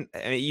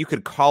you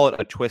could call it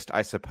a twist,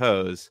 I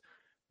suppose,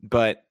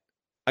 but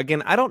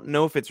again, I don't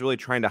know if it's really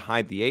trying to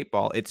hide the eight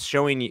ball. It's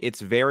showing you, it's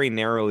very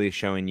narrowly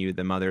showing you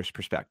the mother's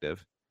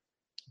perspective.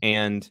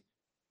 And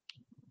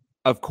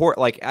of course,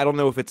 like, I don't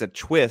know if it's a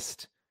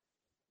twist.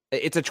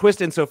 It's a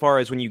twist insofar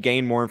as when you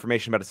gain more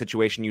information about a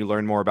situation, you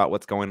learn more about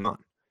what's going on.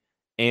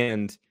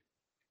 And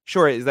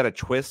sure, is that a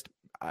twist?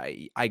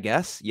 I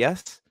guess,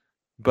 yes.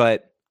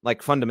 But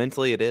like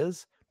fundamentally it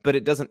is, but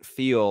it doesn't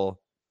feel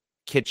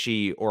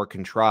kitschy or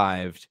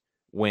contrived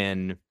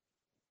when,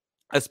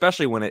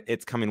 especially when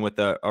it's coming with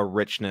a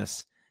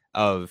richness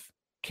of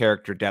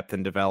character depth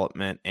and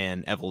development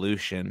and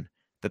evolution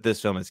that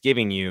this film is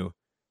giving you,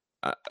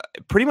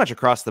 pretty much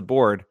across the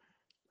board,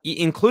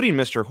 including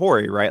Mr.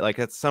 Hori, right? Like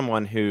that's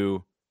someone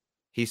who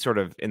he's sort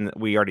of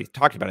we already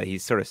talked about it.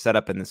 He's sort of set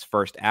up in this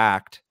first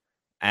act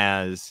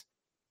as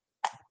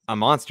a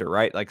monster,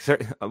 right? Like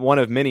one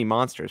of many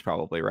monsters,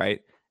 probably,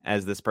 right?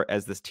 As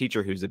this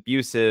teacher who's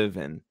abusive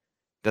and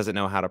doesn't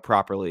know how to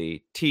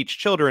properly teach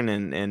children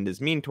and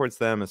is mean towards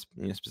them, as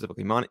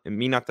specifically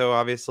Minato,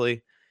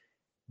 obviously.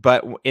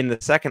 But in the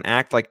second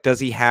act, like, does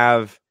he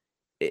have?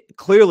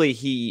 Clearly,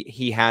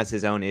 he has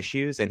his own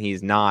issues, and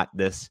he's not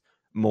this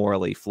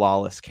morally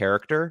flawless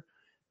character.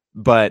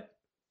 But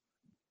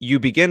you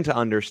begin to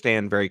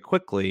understand very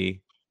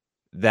quickly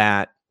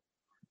that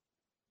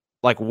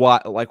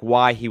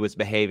why he was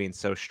behaving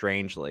so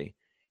strangely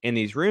in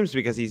these rooms,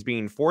 because he's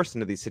being forced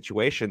into these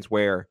situations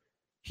where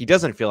he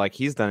doesn't feel like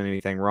he's done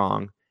anything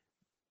wrong.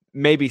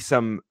 Maybe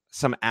some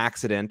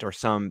accident or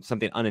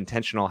something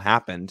unintentional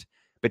happened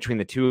between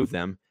the two of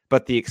them,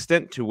 but the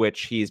extent to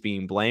which he's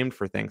being blamed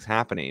for things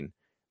happening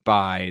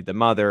by the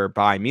mother,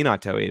 by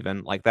Minato,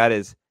 even, like, that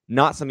is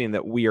not something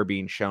that we are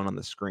being shown on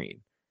the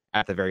screen,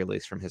 at the very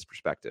least from his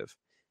perspective.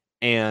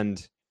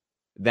 And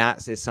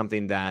that is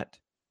something that,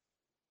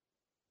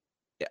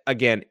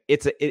 again,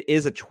 it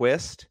is a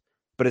twist,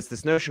 but it's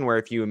this notion where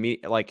if you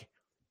like,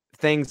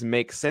 things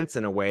make sense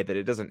in a way that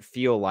it doesn't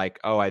feel like,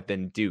 oh, I've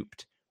been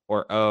duped,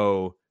 or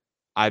oh,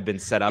 I've been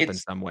set up in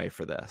some way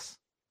for this.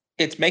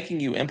 It's making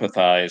you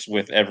empathize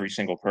with every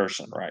single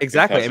person, right?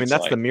 Exactly. Because I mean, it's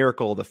that's the like,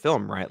 miracle of the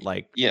film, right?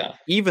 Like, yeah,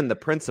 even the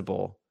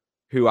principal,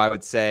 who I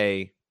would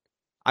say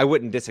I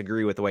wouldn't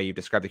disagree with the way you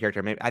described the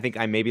character. I think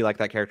I maybe like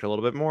that character a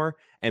little bit more,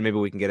 and maybe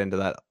we can get into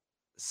that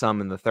some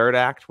in the third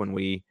act when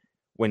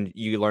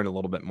you learn a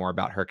little bit more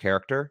about her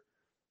character.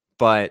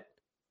 But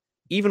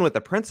even with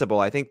the principal,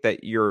 I think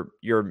that you're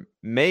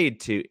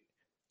made to,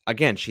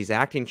 again, she's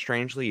acting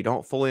strangely. You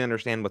don't fully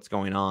understand what's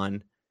going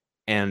on,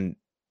 and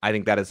I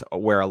think that is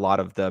where a lot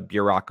of the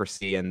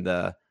bureaucracy and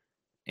the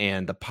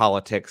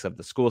politics of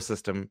the school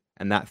system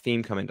and that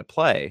theme come into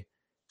play.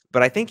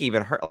 But I think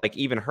even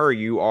her,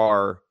 you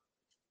are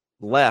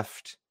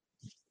left,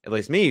 at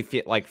least me,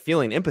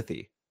 feeling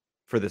empathy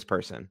for this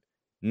person,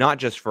 not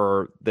just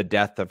for the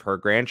death of her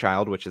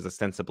grandchild, which is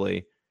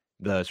ostensibly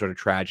the sort of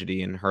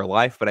tragedy in her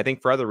life, but I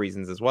think for other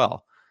reasons as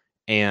well.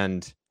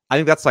 And I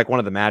think that's one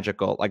of the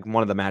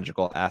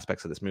magical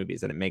aspects of this movie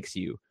is that it makes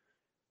you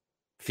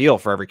feel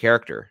for every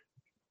character,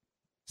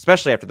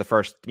 especially after the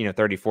first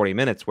 30, 40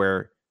 minutes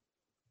where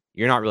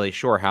you're not really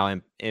sure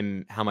how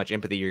much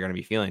empathy you're going to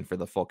be feeling for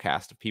the full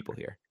cast of people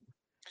here.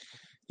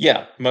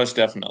 Yeah, most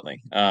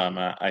definitely.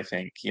 I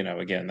think,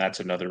 again, that's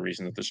another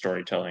reason that the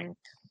storytelling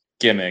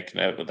gimmick,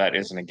 that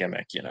isn't a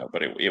gimmick,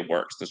 but it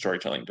works, the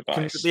storytelling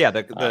device. Yeah,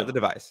 the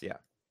device, yeah.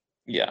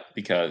 Yeah,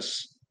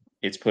 because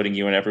it's putting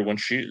you in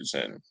everyone's shoes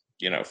and,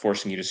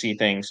 forcing you to see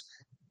things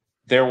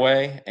their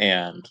way,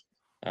 and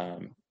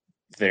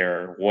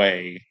their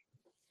way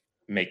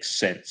makes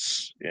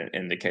sense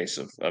in the case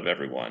of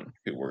everyone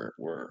who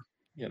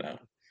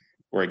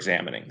we're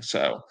examining.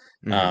 So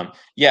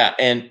yeah,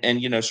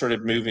 and sort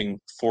of moving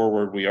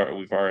forward,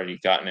 we've already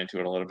gotten into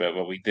it a little bit,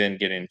 but we then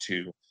get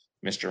into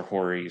Mr.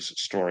 Hori's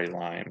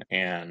storyline,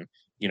 and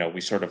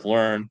we sort of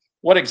learn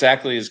what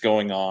exactly is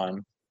going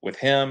on with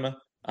him.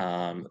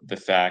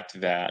 The fact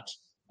that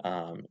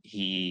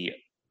he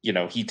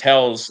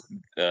tells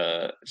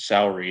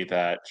Saori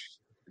that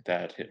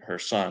her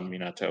son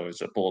Minato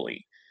is a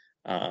bully,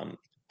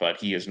 but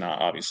he is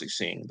not obviously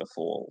seeing the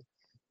full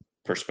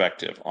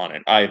perspective on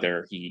it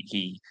either.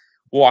 He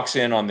walks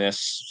in on this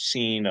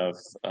scene of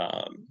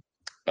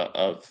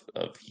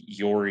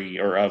Yori,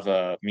 or of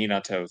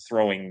Minato,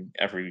 throwing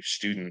every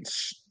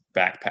student's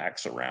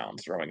backpacks around,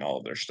 throwing all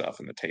of their stuff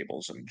in the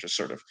tables, and just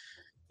sort of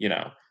you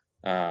know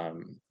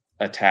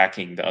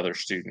attacking the other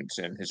students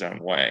in his own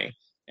way.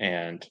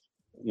 And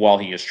while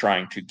he is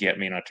trying to get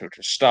Minato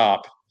to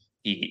stop,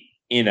 he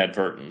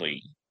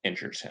inadvertently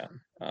injures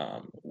him,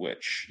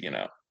 which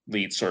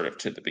leads sort of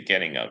to the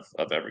beginning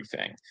of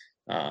everything.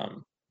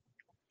 Um,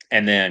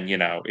 and then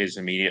is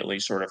immediately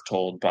sort of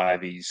told by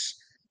these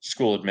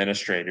school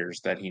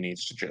administrators that he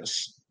needs to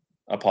just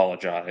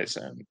apologize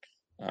and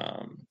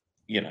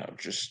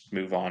just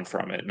move on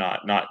from it,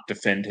 not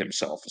defend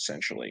himself,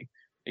 essentially,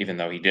 even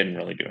though he didn't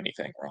really do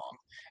anything wrong.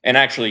 And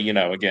actually,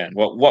 again,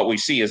 what we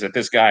see is that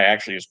this guy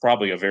actually is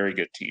probably a very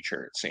good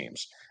teacher, it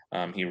seems.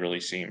 He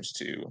really seems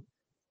to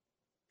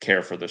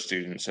care for the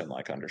students and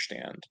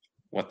understand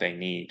what they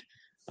need.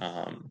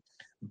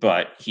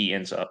 But he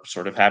ends up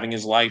sort of having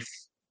his life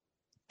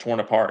torn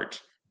apart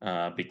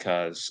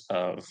because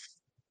of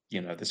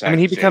this I mean,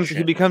 he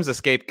accusation, becomes a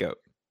scapegoat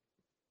yeah,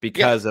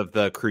 because of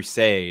the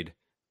crusade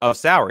of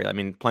Saori. I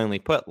mean, plainly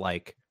put,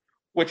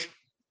 which,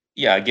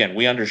 yeah, again,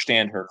 we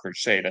understand her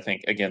crusade. I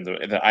think, again,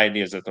 the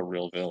idea is that the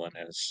real villain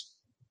is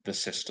the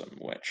system,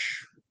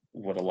 which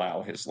would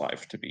allow his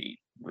life to be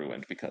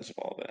ruined because of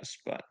all this.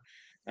 But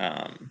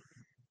um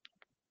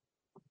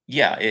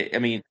yeah, I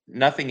mean,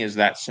 nothing is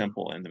that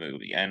simple in the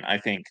movie, and I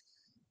think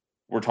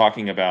we're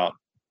talking about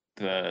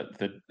the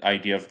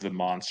idea of the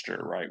monster,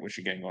 right? Which,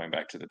 again, going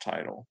back to the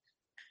title,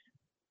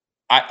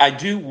 I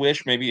do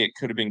wish maybe it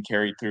could have been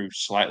carried through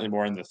slightly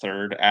more in the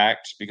third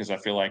act, because I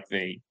feel like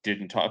they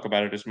didn't talk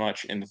about it as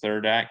much in the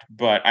third act.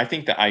 But I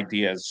think the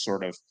idea is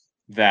sort of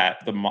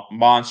that the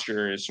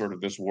monster is sort of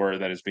this word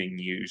that is being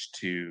used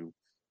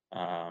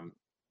um,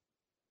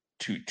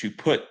 to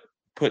put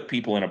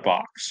people in a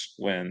box,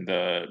 when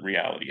the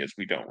reality is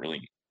we don't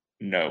really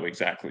know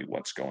exactly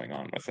what's going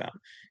on with them.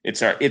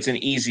 It's an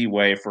easy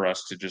way for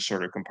us to just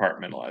sort of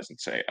compartmentalize and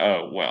say,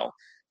 oh well,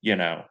 you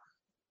know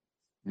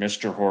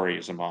Mr. Hori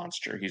is a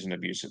monster. He's an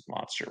abusive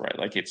monster, right?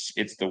 Like,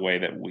 it's the way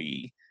that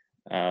we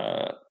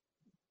uh,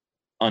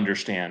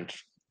 understand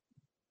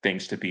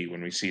things to be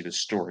when we see the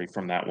story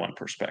from that one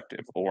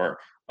perspective. Or,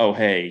 oh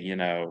hey,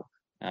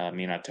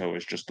 Minato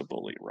is just a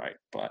bully, right?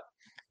 But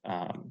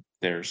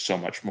there's so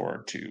much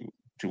more to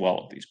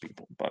all of these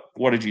people. But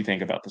what did you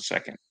think about the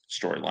second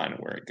storyline and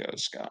where it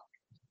goes, Scott?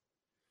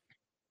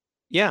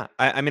 yeah.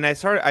 I mean, I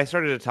started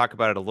to talk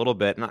about it a little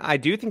bit, and I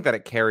do think that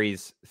it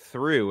carries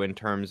through in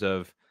terms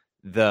of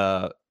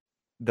the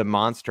the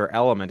monster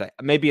element.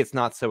 Maybe it's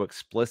not so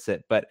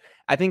explicit, but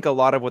I think a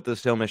lot of what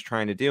this film is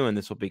trying to do, and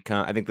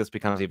I think this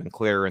becomes even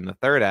clearer in the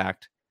third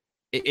act.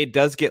 It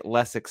does get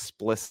less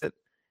explicit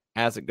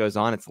as it goes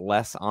on. It's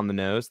less on the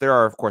nose. There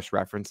are, of course,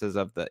 references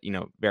of the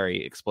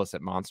very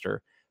explicit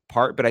monster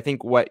part, but I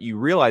think what you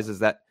realize is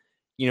that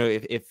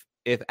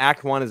if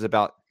Act One is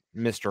about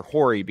Mr.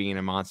 Hori being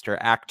a monster,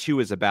 Act Two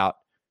is about,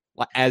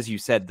 as you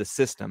said, the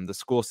system, the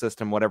school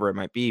system, whatever it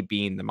might be,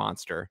 being the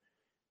monster.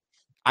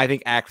 I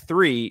think Act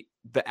Three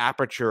the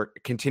aperture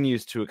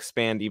continues to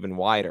expand even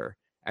wider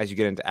as you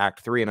get into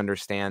Act 3 and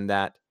understand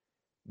that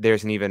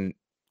there's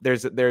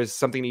there's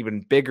something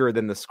even bigger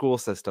than the school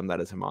system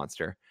that is a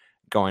monster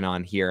going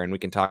on here, and we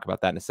can talk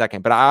about that in a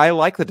second. But I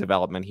like the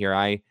development here.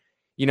 I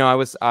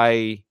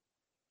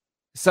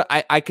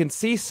can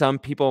see some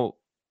people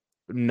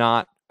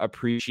not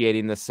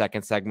appreciating the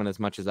second segment as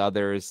much as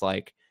others.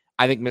 Like,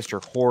 I think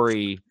Mr.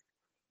 Horry,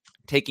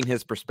 taking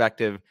his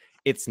perspective,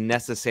 it's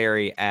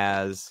necessary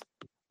as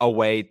a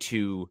way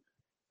to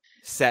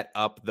set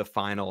up the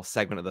final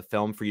segment of the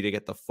film for you to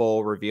get the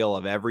full reveal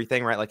of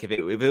everything, right? Like if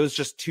it was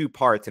just two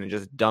parts and it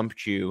just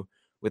dumped you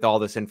with all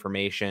this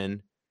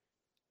information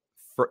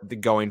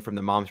going from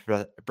the mom's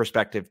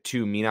perspective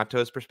to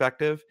Minato's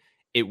perspective,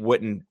 it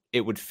would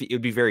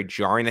be very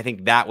jarring. I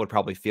think that would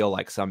probably feel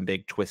like some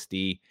big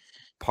twisty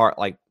part,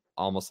 like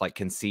almost like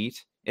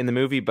conceit in the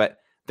movie. But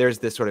there's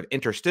this sort of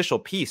interstitial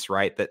piece,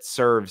 right, that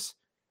serves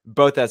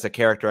both as a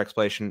character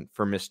explanation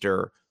for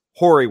Mr.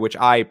 Horry, which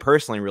I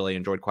personally really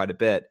enjoyed quite a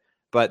bit.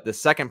 But the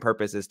second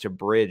purpose is to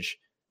bridge,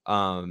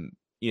 to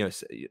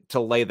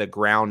lay the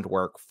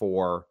groundwork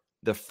for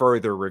the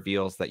further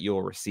reveals that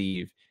you'll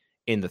receive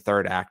in the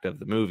third act of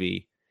the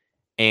movie.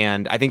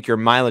 And I think your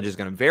mileage is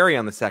going to vary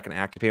on the second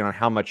act depending on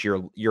how much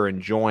you're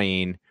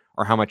enjoying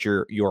or how much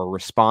you're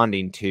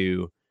responding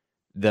to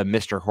the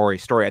Mr. Horry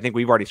story. I think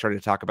we've already started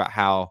to talk about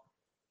how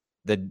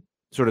the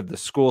sort of the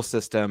school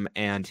system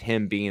and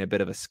him being a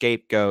bit of a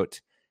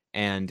scapegoat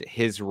and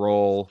his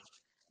role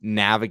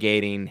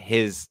navigating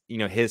his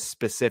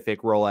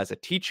specific role as a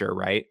teacher,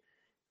 right?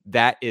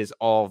 That is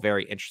all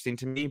very interesting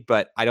to me,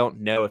 but I don't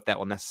know if that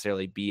will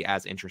necessarily be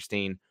as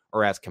interesting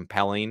or as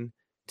compelling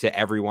to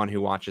everyone who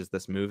watches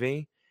this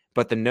movie.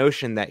 But the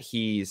notion that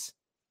he's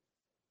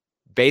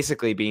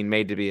basically being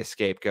made to be a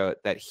scapegoat,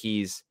 that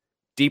he's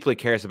deeply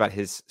cares about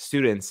his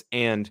students,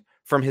 and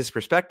from his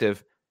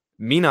perspective,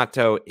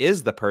 Minato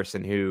is the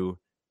person who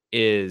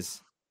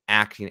is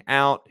acting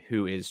out,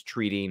 who is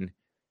treating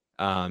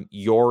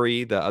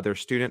Yori, the other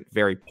student,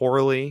 very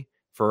poorly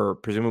for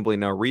presumably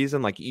no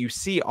reason. Like, you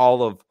see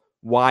all of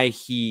why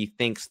he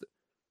thinks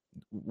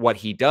what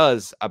he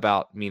does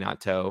about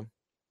Minato,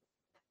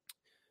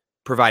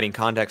 providing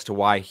context to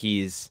why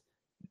he's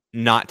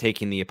not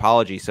taking the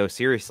apology so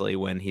seriously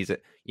when he's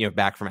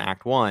back from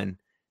Act 1,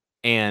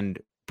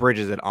 and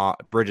bridges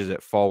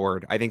it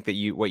forward. I think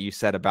that what you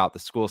said about the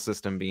school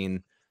system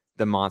being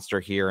the monster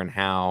here, and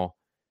how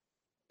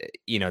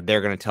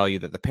they're going to tell you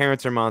that the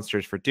parents are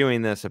monsters for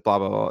doing this, blah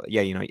blah blah,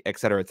 et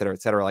cetera, et cetera,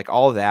 et cetera. Like,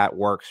 all of that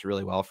works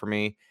really well for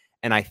me,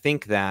 and I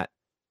think that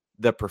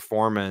the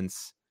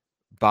performance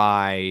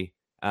by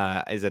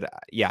Eita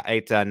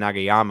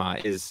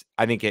Nagayama is,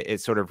 I think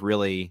it's sort of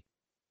really,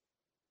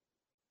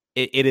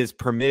 it is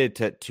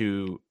permitted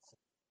to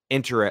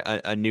enter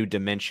a new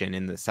dimension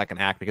in the second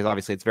act, because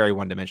obviously it's very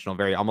one-dimensional,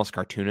 very almost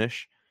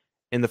cartoonish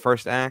in the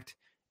first act,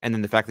 and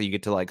then the fact that you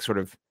get to like sort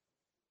of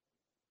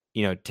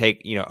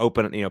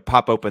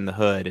pop open the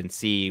hood and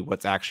see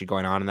what's actually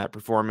going on in that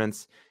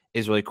performance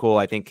is really cool.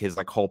 I think his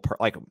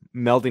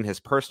melding his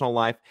personal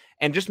life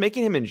and just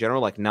making him in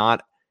general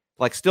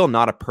still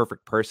not a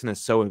perfect person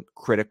is so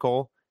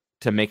critical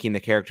to making the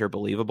character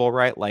believable,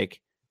 right?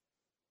 Like,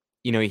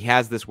 he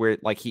has this weird,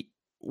 like,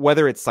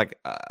 whether it's like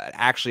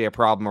actually a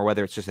problem or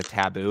whether it's just a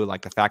taboo,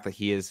 like the fact that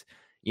he is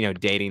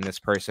dating this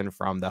person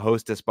from the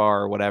Hostess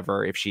bar or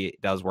whatever, if she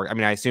does work. I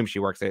mean, I assume she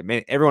works there.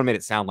 Everyone made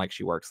it sound like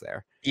she works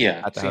there.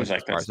 Yeah, at the seems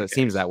Hostess like bar, that's so the it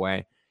seems case. that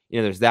way.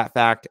 There's that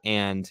fact,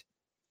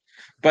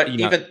 but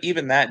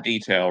even that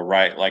detail,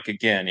 right? Like,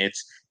 again,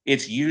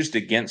 it's used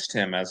against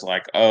him as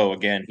like, oh,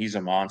 again, he's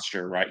a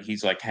monster, right?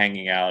 He's like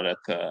hanging out at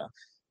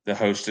the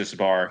Hostess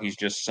bar. He's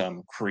just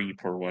some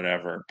creep or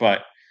whatever.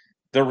 But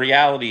the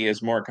reality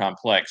is more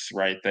complex,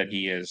 right? That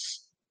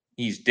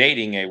he's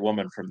dating a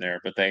woman from there,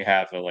 but they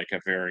have a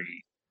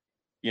very,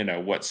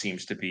 what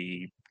seems to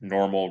be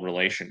normal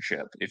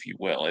relationship, if you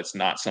will. It's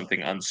not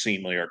something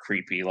unseemly or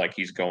creepy, like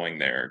he's going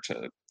there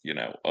to,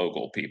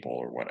 ogle people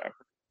or whatever.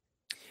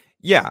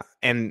 Yeah,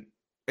 and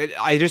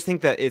I just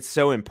think that it's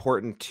so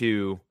important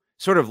to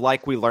sort of,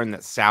 like, we learned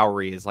that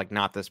Saori is like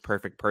not this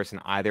perfect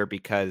person either,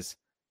 because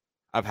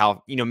of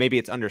how, maybe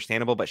it's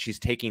understandable, but she's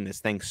taking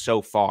this thing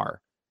so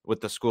far with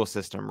the school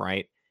system,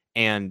 right?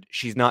 And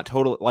she's not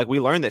totally, like, we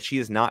learned that she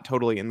is not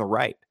totally in the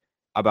right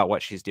about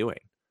what she's doing.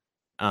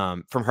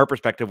 From her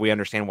perspective, we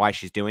understand why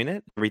she's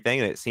doing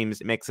everything, and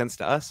it makes sense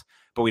to us,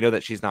 but we know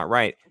that she's not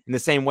right. In the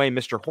same way,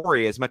 Mr.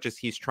 Horry, as much as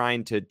he's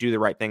trying to do the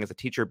right thing as a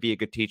teacher, be a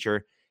good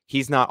teacher,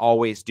 he's not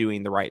always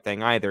doing the right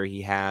thing either.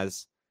 He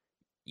has,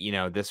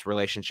 this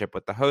relationship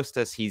with the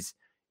hostess. He's,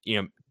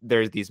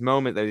 there's these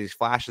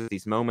flashes,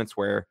 these moments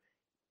where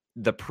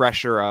the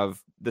pressure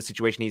of the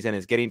situation he's in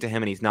is getting to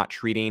him, and he's not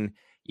treating,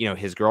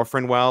 his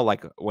girlfriend well,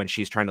 like when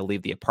she's trying to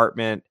leave the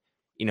apartment.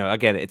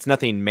 Again, it's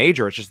nothing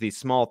major. It's just these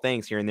small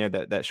things here and there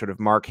that sort of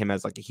mark him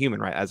as like a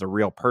human, right? As a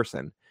real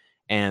person.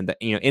 And,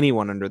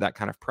 anyone under that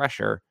kind of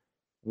pressure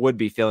would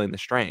be feeling the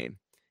strain.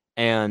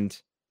 And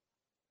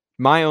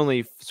My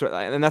only sort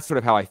and that's sort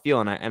of how I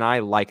feel, and I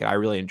like it. I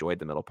really enjoyed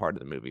the middle part of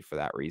the movie for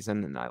that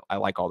reason, and I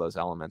like all those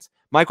elements.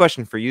 My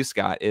question for you,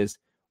 Scott, is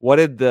what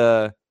did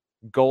the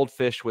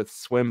goldfish with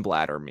swim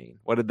bladder mean?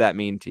 What did that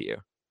mean to you?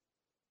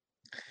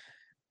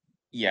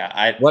 Yeah,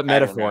 I What I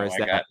don't metaphor know. is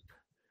that?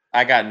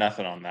 I got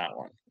nothing on that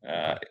one.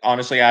 Okay.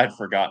 Honestly, I had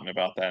forgotten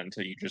about that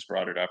until you just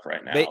brought it up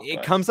right now. It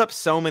But comes up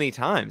so many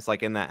times,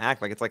 like in that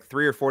act, like it's like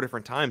 3 or 4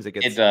 different times it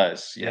it gets.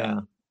 does, yeah. Yeah,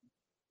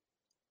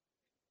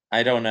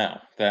 I don't know.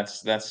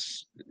 That's.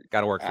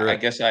 got to work through I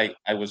it. guess I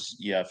was,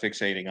 yeah,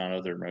 fixating on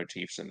other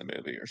motifs in the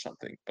movie or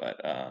something.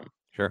 But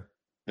Sure.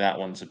 that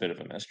one's a bit of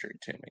a mystery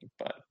to me.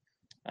 But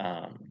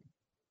um,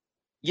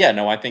 yeah,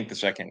 no, I think the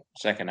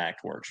second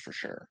act works for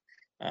sure.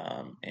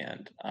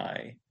 And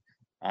I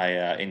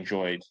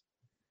enjoyed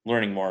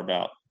learning more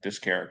about this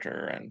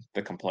character and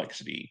the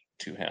complexity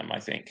to him. I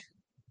think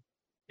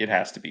it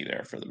has to be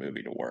there for the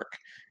movie to work.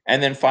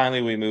 And then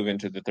finally, we move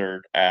into the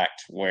third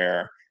act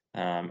where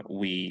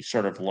we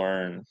sort of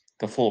learn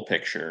the full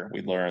picture.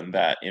 We learn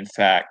that, in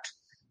fact,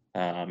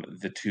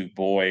 the two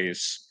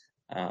boys,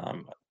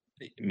 um,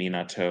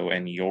 Minato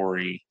and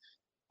Yori,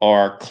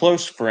 are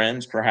close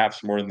friends,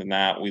 perhaps more than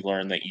that. We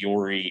learn that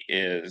Yori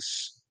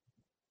is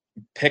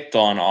picked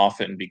on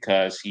often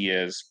because he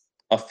is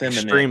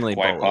effeminate, Extremely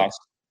bullied.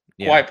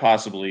 Yeah. quite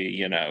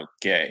possibly,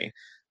 gay.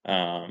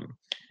 Um,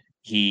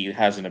 he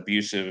has an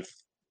abusive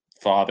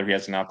father. He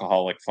has an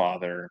alcoholic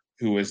father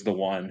who is the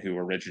one who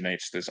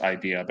originates this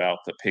idea about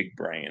the pig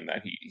brain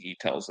that he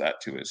tells that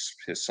to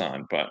his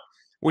son. But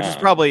Which is um,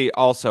 probably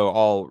also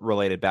all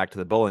related back to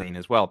the bullying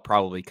as well,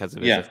 probably because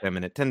of his yeah,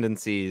 effeminate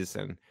tendencies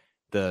and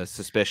the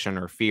suspicion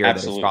or fear that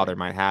his absolutely, father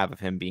might have of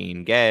him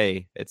being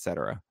gay,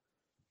 etc.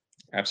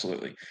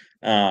 absolutely.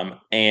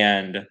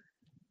 And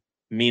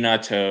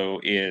Minato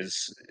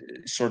is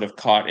sort of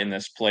caught in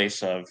this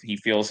place of he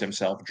feels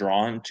himself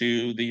drawn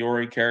to the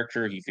Yori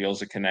character. He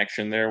feels a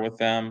connection there with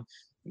them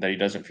that he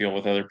doesn't feel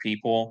with other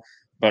people,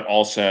 but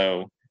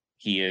also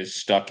he is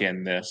stuck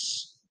in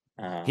this.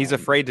 He's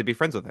afraid to be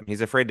friends with him.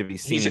 He's afraid to be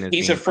seen as He's being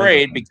friends with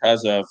afraid him.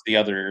 because of the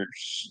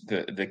others,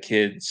 the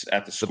kids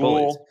at the The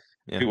bullies. school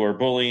Yeah. who are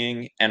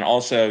bullying, and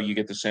also you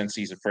get the sense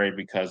he's afraid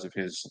because of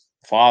his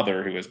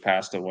father who has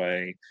passed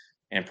away,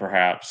 and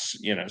perhaps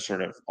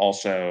sort of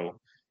also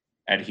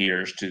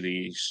adheres to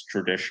these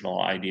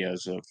traditional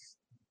ideas of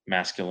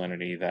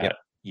masculinity Yep. that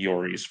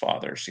Yori's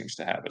father seems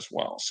to have as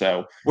well.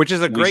 So Which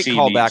is a we great see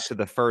callback these to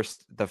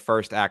the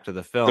first act of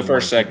the the film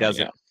first when he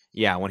segment,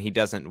 yeah, doesn't when he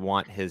doesn't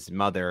want his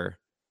mother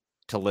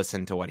to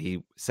listen to what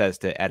he says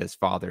to at his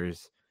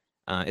father's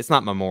it's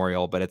not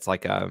memorial, but it's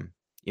like a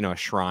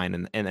shrine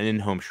and an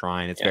in-home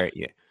shrine. It's yeah, very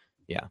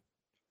yeah.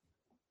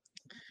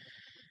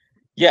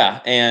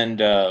 yeah,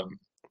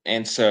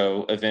 and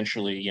so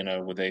eventually,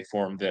 they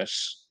form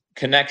this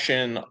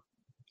connection.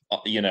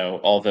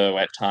 Although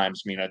at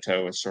times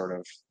Minato is sort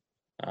of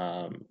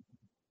um,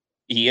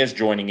 he is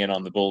joining in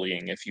on the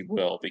bullying, if you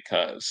will,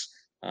 because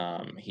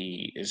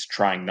he is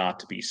trying not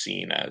to be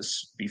seen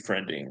as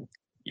befriending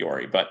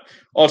Yori. But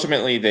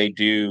ultimately, they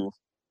do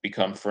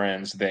become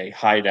friends. They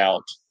hide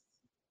out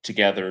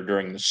together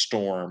during the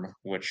storm,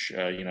 which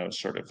is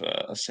sort of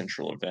a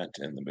central event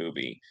in the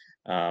movie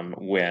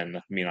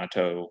when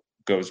Minato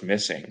goes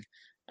missing,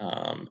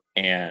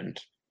 and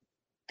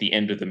the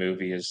end of the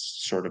movie is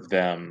sort of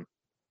them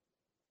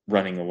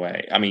running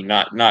away. I mean,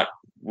 not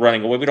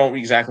running away. We don't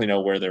exactly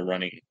know where they're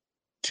running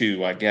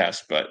to, I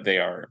guess, but they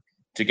are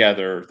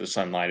together. The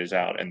sunlight is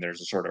out, and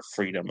there's a sort of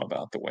freedom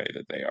about the way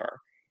that they are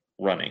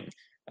running.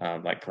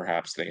 Like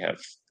perhaps they have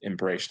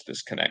embraced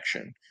this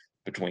connection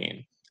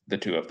between the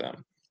two of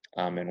them,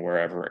 and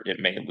wherever it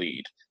may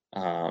lead.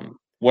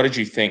 What did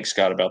you think,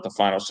 Scott, about the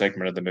final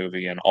segment of the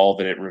movie and all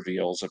that it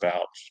reveals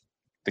about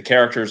the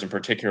characters, and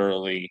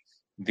particularly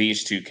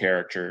these two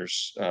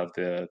characters of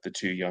the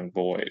two young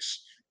boys,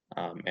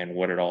 and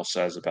what it all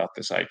says about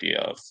this idea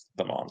of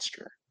the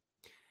monster?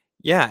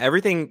 Yeah,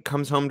 everything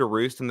comes home to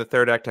roost in the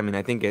third act. I mean,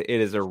 I think it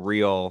is a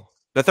real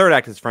the third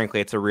act is frankly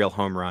it's a real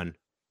home run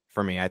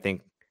for me. I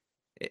think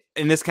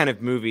in this kind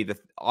of movie, the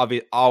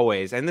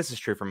always, and this is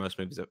true for most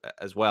movies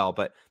as well,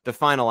 but the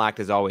final act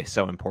is always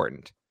so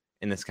important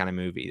in this kind of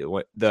movie.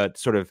 What the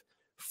sort of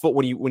full,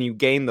 when you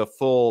gain the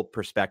full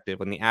perspective,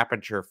 when the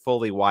aperture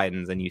fully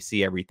widens and you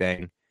see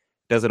everything,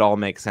 does it all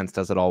make sense?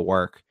 Does it all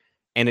work?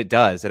 And it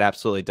does. It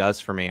absolutely does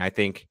for me. I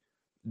think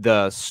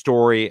the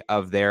story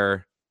of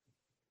their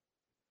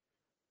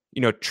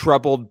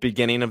troubled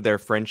beginning of their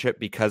friendship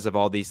because of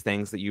all these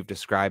things that you've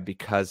described,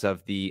 because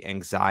of the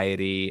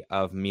anxiety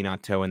of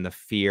Minato and the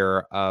fear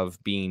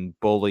of being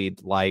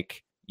bullied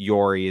like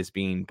Yori is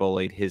being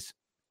bullied, his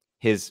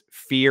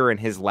fear and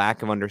his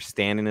lack of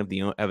understanding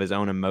of his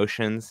own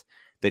emotions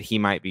that he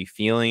might be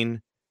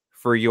feeling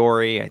for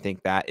Yori. I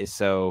think that is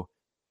so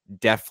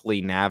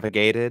deftly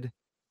navigated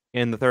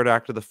in the third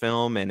act of the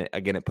film. And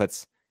again,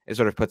 it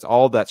sort of puts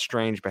all that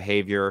strange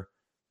behavior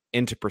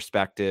into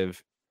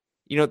perspective.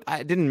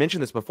 I didn't mention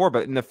this before,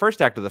 but in the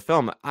first act of the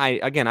film, I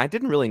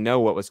didn't really know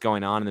what was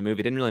going on in the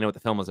movie. Didn't really know what the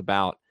film was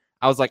about.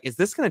 I was like, is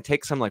this going to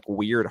take some like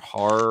weird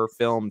horror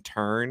film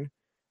turn?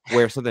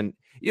 where something.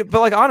 But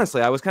like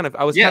honestly, I was kind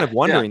Yeah, of yeah.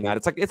 wondering that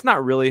it's like it's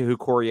not really who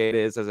Koreeda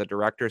is as a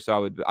director,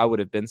 so I would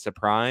have been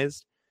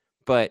surprised,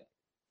 but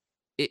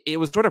it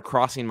was sort of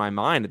crossing my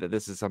mind that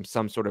this is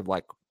some sort of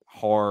like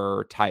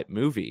horror type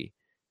movie,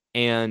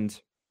 and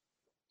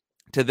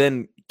to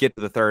then get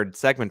to the third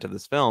segment of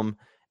this film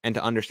and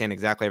to understand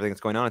exactly everything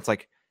that's going on, it's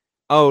like,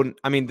 oh,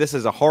 I mean, this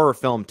is a horror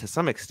film to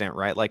some extent,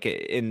 right? Like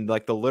in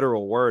like the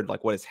literal word,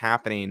 like what is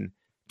happening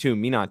to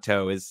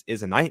Minato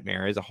is a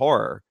nightmare, is a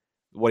horror.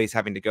 What he's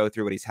having to go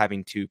through, what he's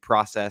having to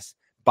process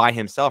by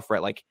himself,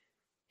 right? Like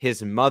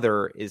his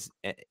mother is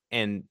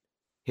and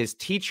his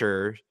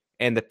teacher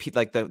and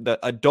the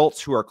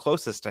adults who are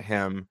closest to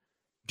him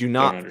do Don't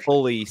not understand.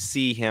 fully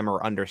see him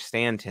or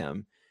understand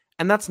him.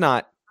 And that's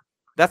not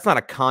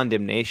a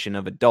condemnation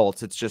of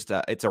adults. It's just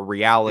it's a Yeah.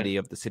 reality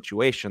of the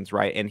situations,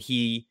 right? And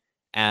he,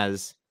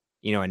 as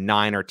a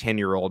 9 or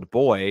 10-year-old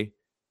boy,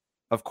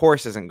 of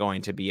course, isn't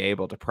going to be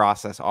able to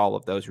process all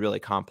of those really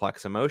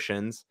complex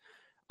emotions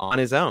on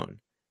his own.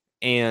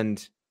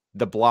 And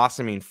the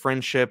blossoming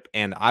friendship,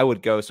 and I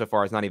would go so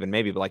far as not even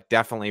maybe, but like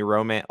definitely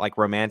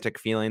romantic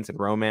feelings and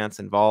romance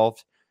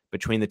involved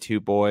between the two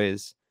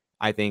boys,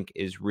 I think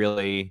is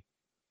really,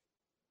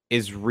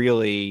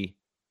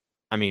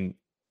 I mean,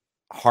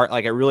 heart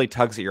like it really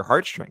tugs at your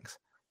heartstrings.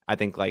 I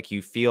think like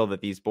you feel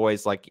that these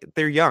boys, like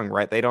they're young,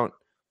 right?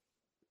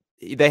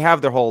 They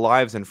have their whole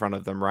lives in front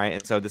of them, right?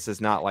 And so this is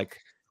not like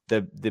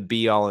the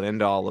be all and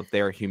end all of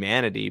their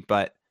humanity,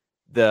 but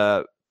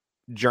the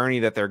journey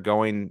that they're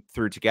going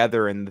through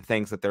together and the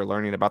things that they're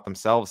learning about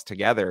themselves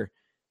together,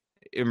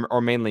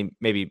 or mainly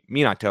maybe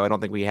Minato. I don't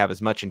think we have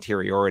as much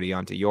interiority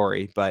onto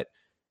Yori, but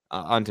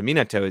onto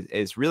Minato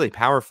is really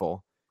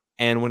powerful.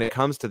 And when it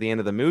comes to the end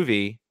of the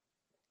movie,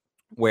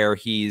 where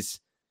he's,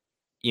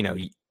 you know,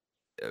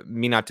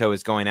 Minato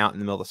is going out in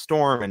the middle of the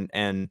storm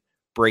and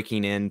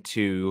breaking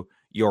into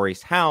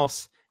Yori's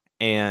house,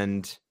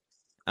 and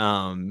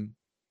um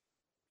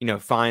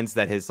finds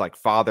that his like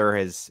father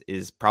is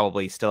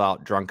probably still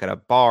out drunk at a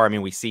bar. I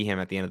mean, we see him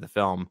at the end of the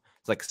film.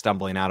 It's like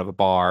stumbling out of a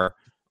bar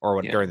or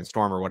what, Yeah. during the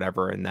storm or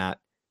whatever, and that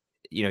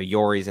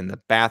Yori's in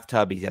the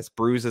bathtub. He has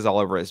bruises all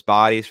over his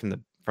body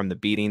from the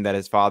beating that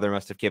his father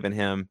must have given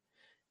him,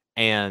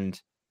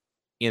 and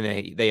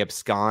they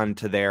abscond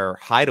to their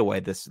hideaway,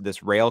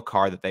 this rail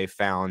car that they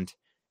found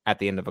at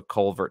the end of a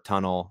culvert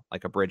tunnel,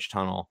 like a bridge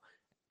tunnel.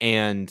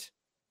 And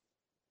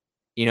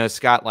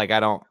Scott, like I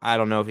don't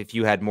know if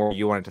you had more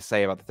you wanted to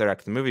say about the third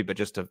act of the movie, but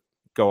just to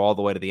go all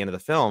the way to the end of the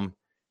film,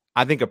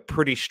 I think a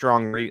pretty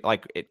strong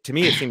to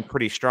me it seemed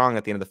pretty strong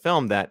at the end of the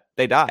film that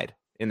they died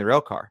in the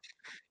rail car.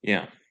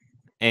 Yeah.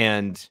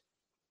 And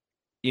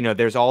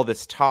there's all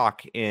this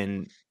talk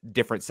in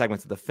different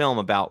segments of the film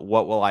about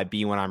what will I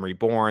be when I'm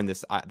reborn,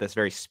 this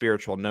very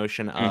spiritual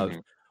notion of Hmm.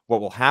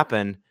 what will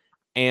happen.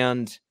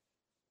 And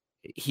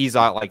he's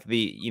like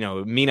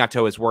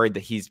Minato is worried that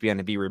he's going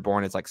to be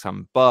reborn as like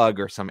some bug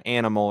or some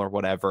animal or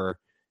whatever.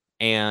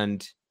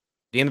 And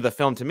the end of the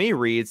film to me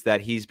reads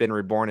that he's been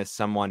reborn as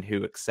someone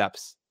who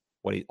accepts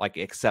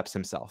accepts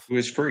himself Who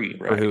is free,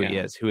 for right? who he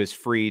Yeah. is, who is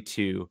free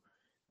to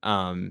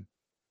um,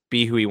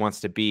 be who he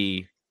wants to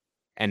be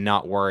and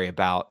not worry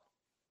about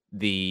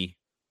the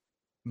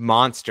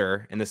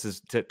monster. And this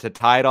is to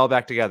tie it all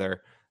back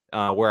together,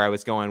 where I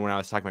was going when I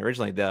was talking about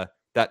originally,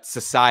 that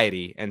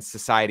society and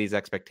society's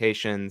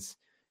expectations,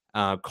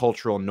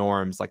 cultural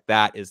norms, like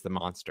that is the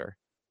monster,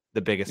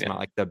 the biggest, Yeah.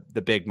 like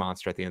the big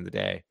monster at the end of the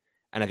day.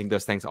 And I think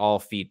those things all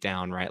feed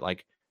down, right?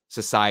 Like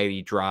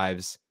society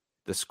drives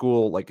the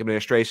school, like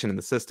administration and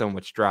the system,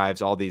 which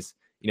drives all these,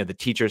 the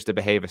teachers to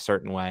behave a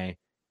certain way.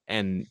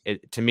 And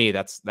to me,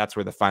 that's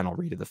where the final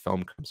read of the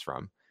film comes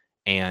from.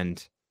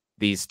 And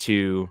these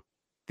two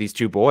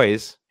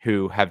boys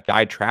who have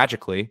died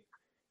tragically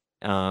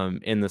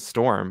in the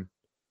storm.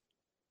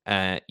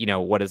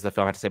 What does the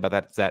film have to say about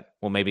that? Is that,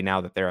 well, maybe now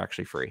that they're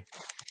actually free.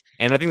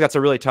 And I think that's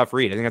a really tough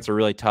read. I think that's a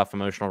really tough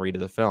emotional read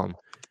of the film.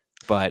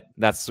 But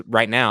that's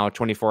right now,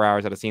 24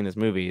 hours out of seeing this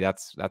movie,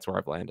 that's where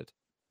I've landed.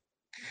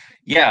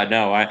 Yeah,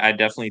 no, I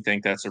definitely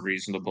think that's a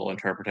reasonable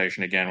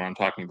interpretation. Again, when I'm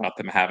talking about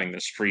them having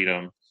this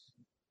freedom,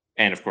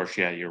 and of course,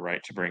 yeah, you're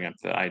right to bring up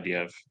the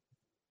idea of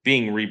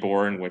being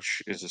reborn,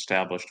 which is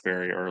established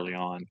very early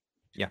on.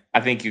 Yeah. I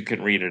think you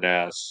can read it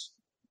as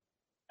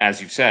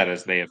you said,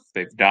 as they've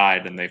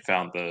died and they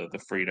found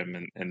the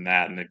freedom in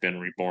that, and they've been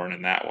reborn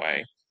in that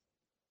way.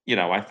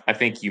 I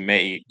think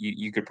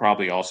you could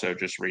probably also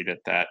just read it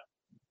that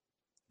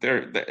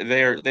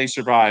they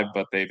survived,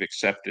 but they've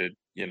accepted,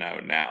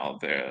 now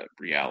the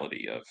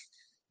reality of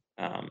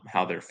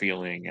how they're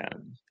feeling,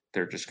 and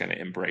they're just going to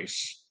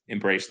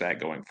embrace that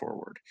going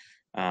forward.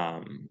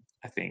 I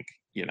think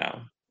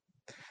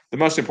the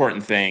most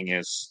important thing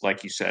is,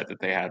 like you said, that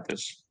they had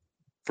this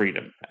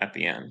freedom at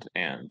the end,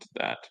 and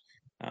that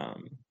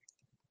um,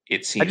 it I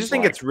just seems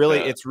think like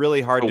it's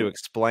really hard to the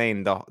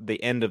explain the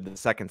end of the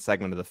second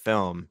segment of the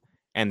film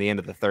and the end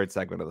of the third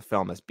segment of the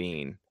film as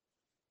being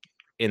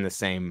in the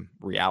same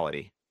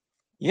reality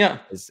yeah.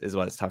 is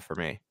what is tough for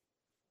me.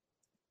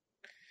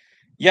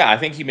 Yeah, I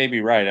think you may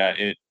be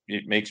right.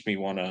 It makes me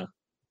want to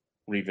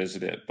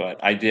revisit it, but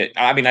I did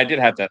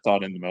have that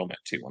thought in the moment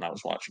too when I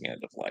was watching it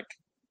of like,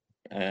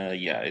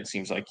 yeah, it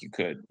seems like you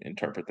could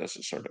interpret this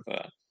as sort of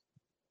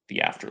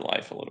the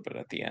afterlife a little bit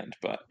at the end.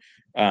 But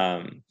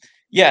um,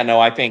 yeah, no,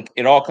 I think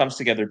it all comes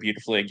together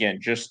beautifully. Again,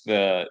 just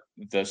the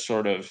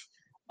sort of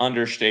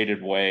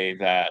understated way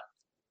that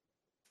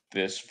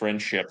this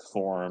friendship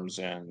forms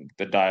and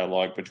the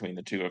dialogue between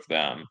the two of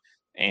them,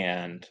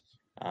 and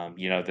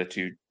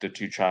the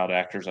two child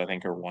actors I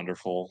think are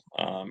wonderful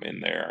in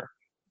their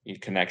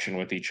connection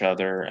with each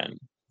other, and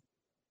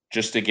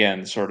just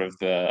again sort of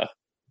the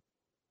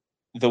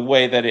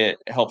way that it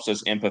helps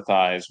us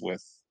empathize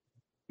with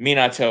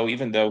Minato,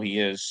 even though he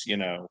is,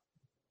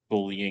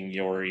 bullying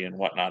Yori and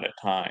whatnot at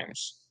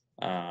times.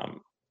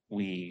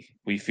 We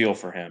feel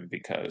for him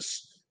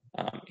because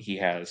he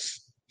has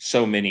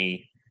so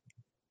many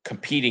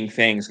competing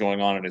things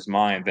going on in his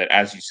mind that,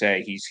 as you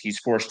say, he's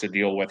forced to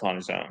deal with on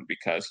his own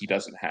because he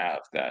doesn't have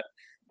that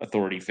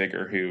authority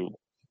figure who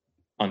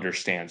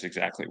understands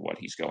exactly what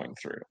he's going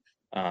through.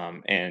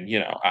 And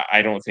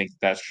I don't think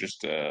that's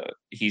just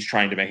he's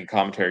trying to make a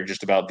commentary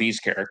just about these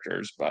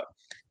characters, but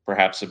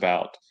perhaps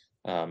about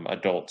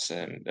adults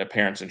and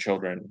parents and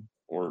children,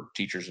 or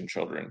teachers and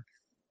children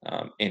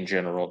in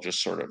general,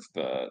 just sort of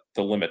the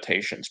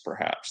limitations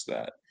perhaps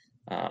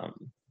um,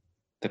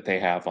 that they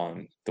have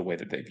on the way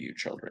that they view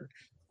children.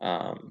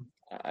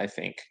 I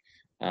think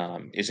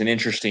is an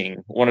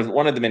interesting one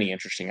of the many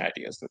interesting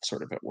ideas that's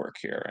sort of at work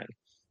here,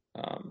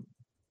 um,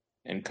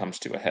 and comes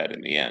to a head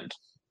in the end.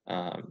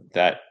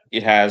 That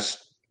it has,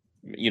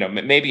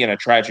 maybe in a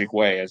tragic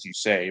way, as you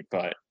say,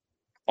 but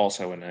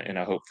also in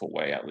a hopeful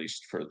way, at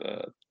least for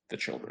the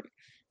children.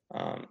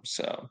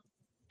 So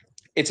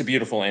it's a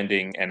beautiful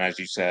ending, and as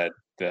you said,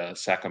 the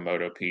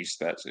Sakamoto piece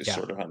that is Yeah.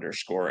 sort of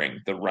underscoring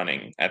the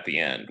running at the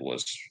end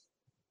was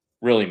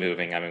really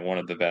moving. I mean, one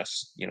of the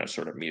best,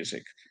 sort of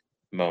music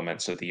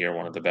moments of the year,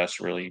 one of the best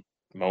really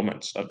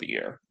moments of the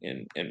year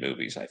in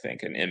movies, I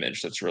think, an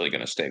image that's really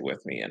going to stay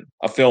with me, and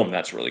a film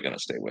that's really going to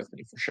stay with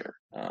me for sure.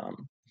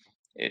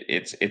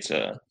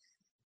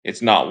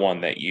 It's not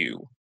one that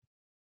you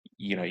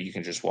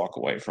can just walk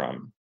away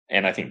from.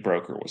 And I think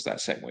Broker was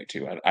that same way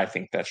too. I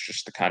think that's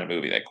just the kind of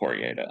movie that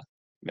Koreeda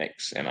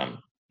makes, and I'm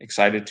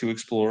excited to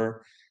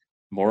explore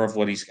more of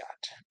what he's got.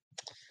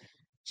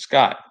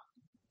 Scott,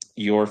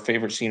 your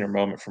favorite scene or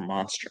moment from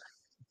Monster?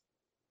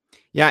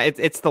 Yeah,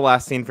 it's the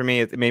last scene for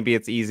me. Maybe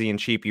it's easy and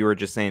cheap. You were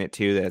just saying it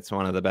too, that it's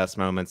one of the best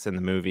moments in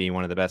the movie,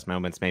 one of the best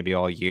moments maybe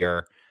all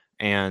year.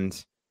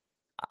 And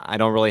I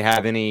don't really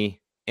have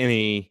anything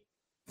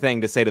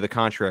to say to the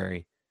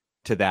contrary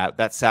to that.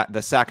 The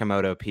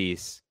Sakamoto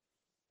piece,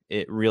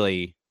 it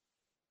really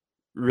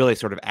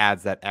sort of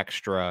adds that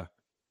extra,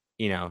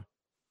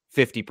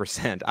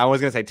 50%. I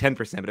was going to say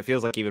 10%, but it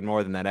feels like even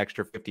more than that,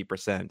 extra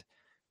 50%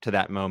 to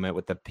that moment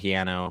with the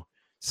piano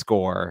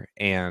score.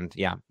 And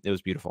yeah, it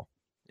was beautiful.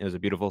 It was a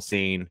beautiful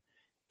scene.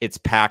 It's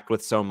packed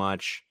with so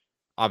much,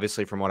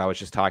 obviously, from what I was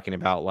just talking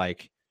about.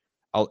 Like,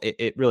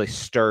 it really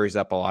stirs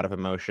up a lot of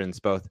emotions,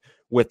 both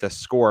with the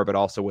score, but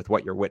also with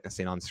what you're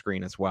witnessing on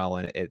screen as well.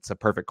 And it's a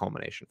perfect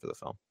culmination for the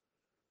film.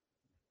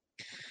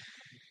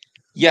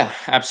 Yeah,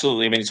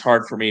 absolutely. I mean, it's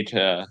hard for me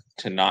to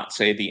not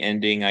say the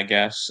ending, I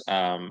guess.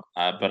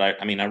 But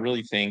I mean, I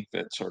really think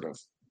that sort of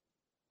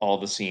all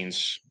the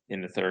scenes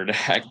in the third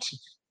act,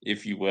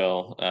 if you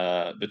will,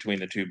 between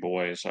the two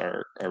boys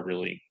are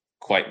really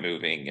quite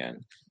moving, and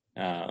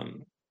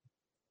um,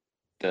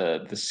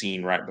 the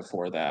scene right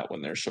before that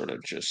when they're sort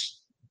of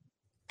just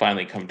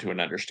finally come to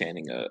an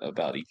understanding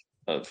about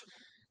of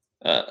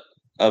uh,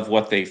 of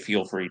what they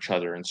feel for each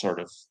other, and sort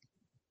of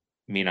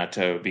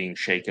Minato being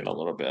shaken a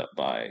little bit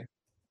by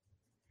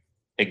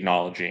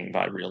acknowledging,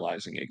 by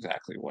realizing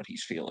exactly what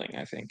he's feeling,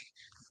 I think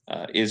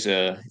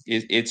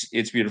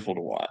it's beautiful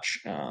to watch.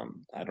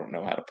 I don't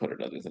know how to put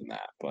it other than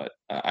that, but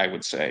I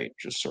would say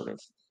just sort of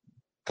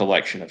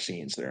collection of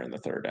scenes there in the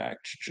third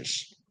act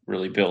just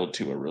really build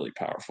to a really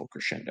powerful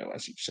crescendo,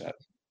 as you said.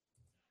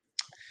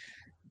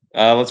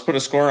 Let's put a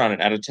score on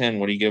it. Out of 10,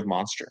 what do you give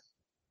Monster?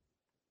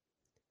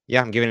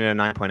 Yeah, I'm giving it a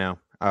 9.0.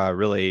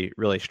 Really,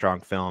 really strong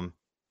film.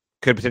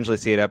 Could potentially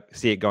see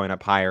it going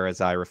up higher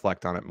as I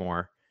reflect on it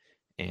more.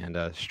 And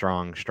a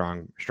strong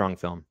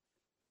film.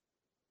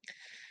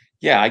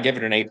 Yeah, I give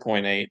it an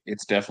 8.8.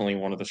 It's definitely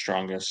one of the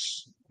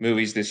strongest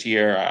movies this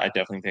year. I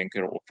definitely think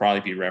it will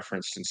probably be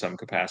referenced in some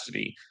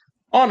capacity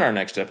on our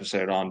next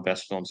episode on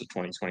Best Films of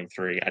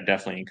 2023. I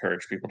definitely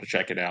encourage people to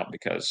check it out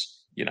because,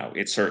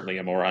 it's certainly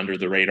a more under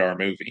the radar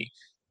movie.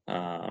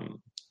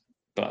 Um,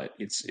 but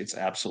it's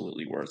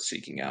absolutely worth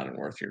seeking out and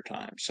worth your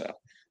time. So,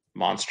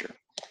 Monster.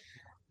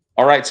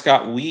 All right,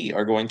 Scott, we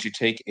are going to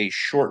take a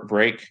short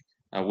break.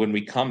 When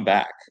we come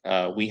back,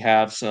 we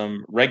have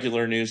some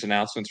regular news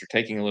announcements.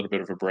 We're taking a little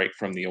bit of a break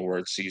from the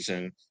awards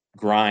season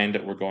grind.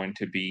 We're going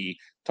to be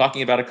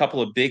talking about a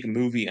couple of big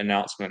movie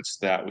announcements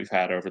that we've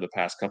had over the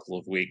past couple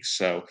of weeks.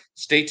 So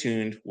stay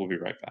tuned. We'll be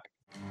right back.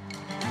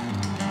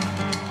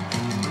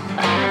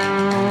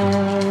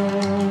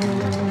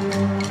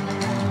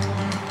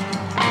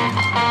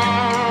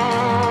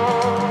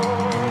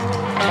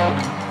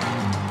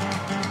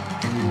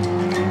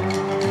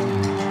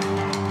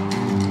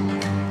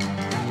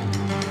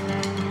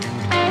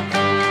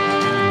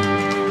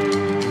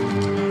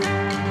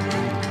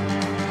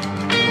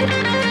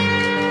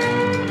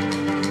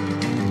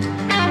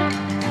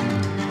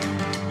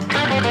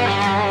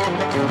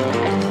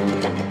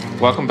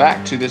 Welcome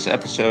back to this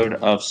episode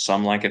of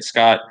Some Like It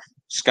Scott.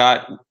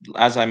 Scott,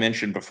 as I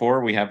mentioned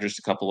before, we have just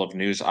a couple of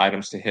news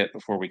items to hit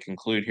before we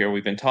conclude here.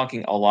 We've been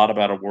talking a lot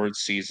about awards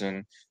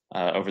season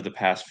over the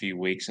past few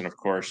weeks, and of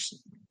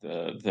course,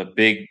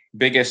 the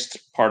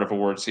biggest part of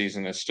award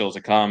season is still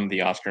to come. The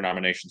Oscar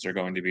nominations are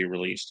going to be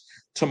released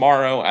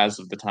tomorrow, as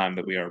of the time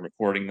that we are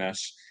recording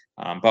this,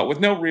 but with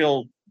no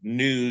real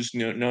news,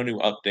 no new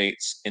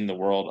updates in the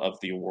world of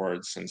the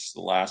awards since the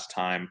last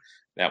time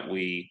that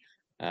we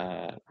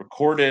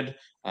recorded.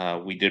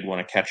 We did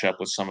want to catch up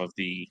with some of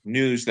the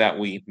news that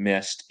we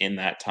missed in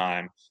that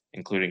time,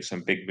 including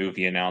some big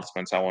movie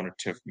announcements. I wanted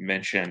to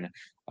mention,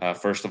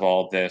 first of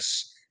all,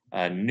 this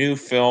new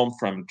film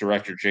from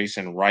director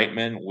Jason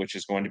Reitman, which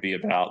is going to be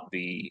about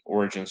the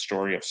origin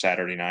story of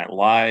Saturday Night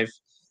Live.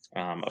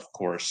 Of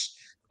course,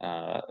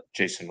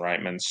 Jason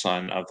Reitman,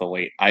 son of the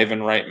late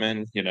Ivan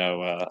Reitman,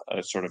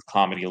 a sort of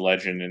comedy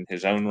legend in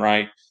his own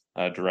right,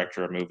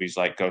 director of movies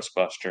like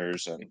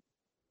Ghostbusters and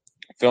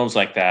films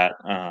like that.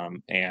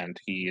 And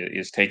he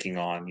is taking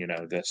on,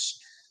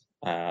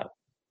 uh,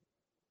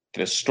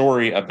 this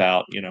story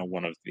about,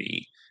 one of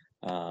the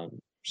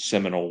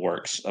seminal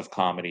works of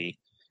comedy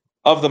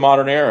of the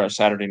modern era,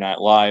 Saturday Night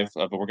Live.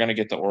 But we're going to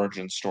get the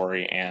origin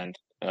story, and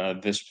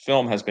this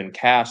film has been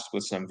cast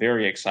with some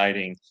very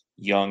exciting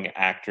young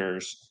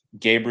actors.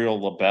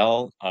 Gabriel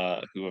LaBelle,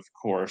 who of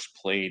course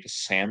played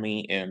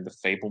Sammy in The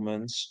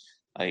Fablemans,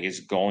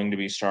 is going to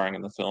be starring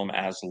in the film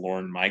as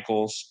Lorne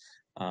Michaels.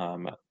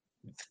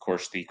 Of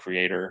course, the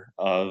creator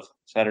of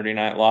Saturday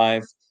Night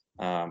Live.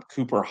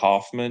 Cooper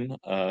Hoffman,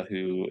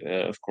 who,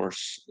 of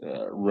course,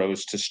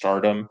 rose to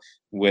stardom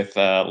with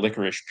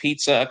Licorice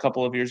Pizza a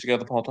couple of years ago,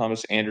 the Paul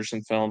Thomas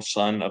Anderson film,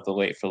 son of the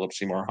late Philip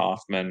Seymour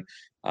Hoffman.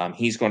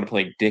 He's going to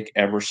play Dick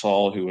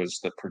Ebersol, who was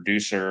the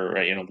producer,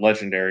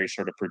 legendary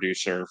sort of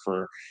producer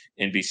for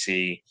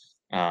NBC,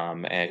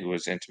 and who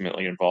was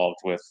intimately involved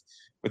with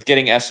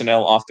getting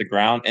SNL off the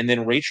ground. And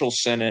then Rachel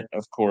Sennett,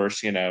 of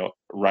course,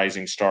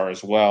 rising star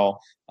as well,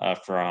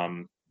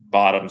 from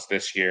Bottoms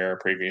this year,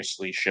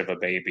 previously Shiva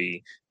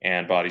Baby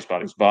and Bodies,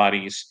 Bodies,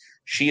 Bodies.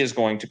 She is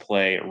going to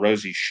play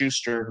Rosie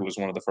Schuster, who was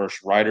one of the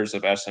first writers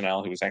of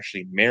SNL, who was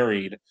actually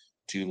married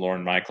to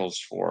Lorne Michaels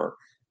for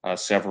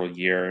several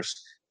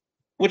years,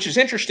 which is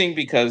interesting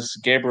because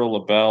Gabriel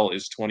LaBelle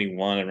is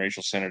 21 and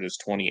Rachel Sennett is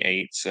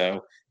 28. So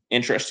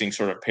interesting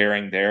sort of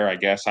pairing there. I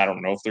guess I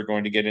don't know if they're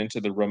going to get into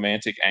the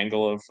romantic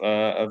angle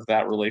of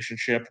that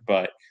relationship,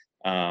 but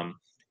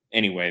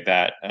anyway,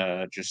 that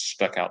just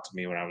stuck out to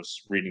me when I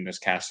was reading this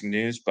casting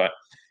news. But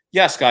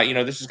yeah, Scott,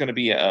 this is going to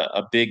be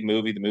a big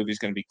movie. The movie is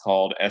going to be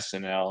called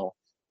SNL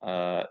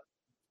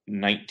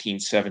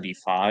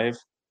 1975.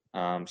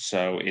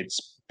 So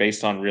it's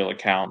based on real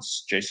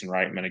accounts. Jason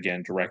Reitman,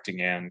 again,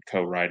 directing and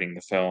co-writing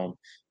the film.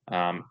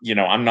 I'm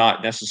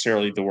not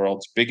necessarily the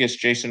world's biggest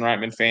Jason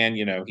Reitman fan.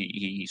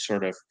 He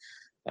sort of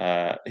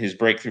his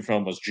breakthrough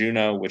film was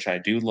Juno, which I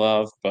do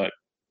love, but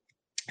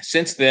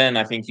since then,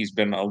 I think he's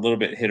been a little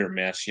bit hit or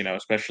miss.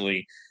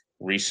 Especially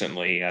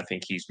recently. I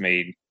think he's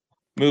made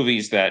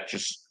movies that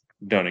just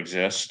don't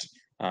exist.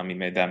 He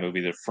made that movie,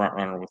 The Front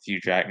Runner, with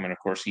Hugh Jackman. Of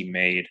course, he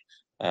made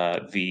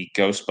the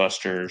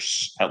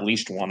Ghostbusters, at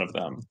least one of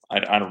them.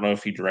 I don't know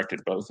if he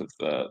directed both of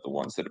the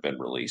ones that have been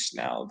released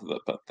now,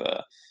 but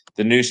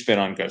the new spin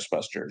on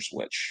Ghostbusters,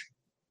 which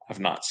I've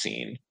not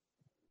seen,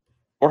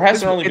 or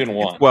has there only been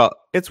one?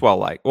 It's well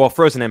liked. Well,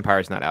 Frozen Empire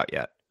is not out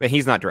yet, but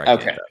he's not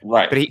directing. Okay,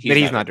 right. But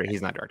he's not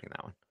directing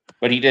that one.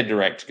 But he did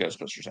direct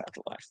Ghostbusters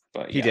Afterlife.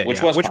 But he did,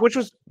 which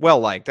was well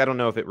liked. I don't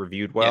know if it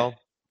reviewed well. Yeah.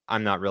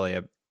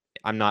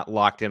 I'm not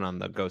locked in on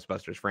the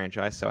Ghostbusters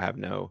franchise, so I have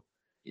no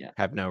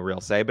real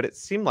say. But it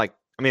seemed like,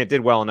 it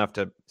did well enough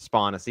to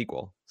spawn a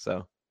sequel.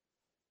 So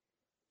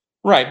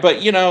right, but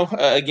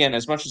again,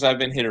 as much as I've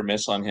been hit or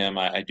miss on him,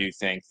 I do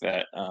think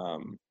that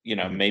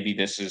maybe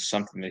this is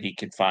something that he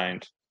could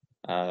find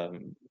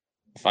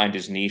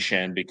his niche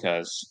in,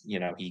 because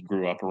he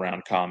grew up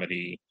around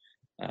comedy,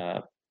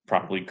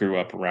 probably grew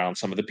up around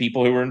some of the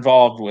people who were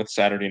involved with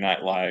Saturday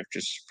Night Live,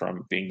 just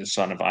from being the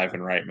son of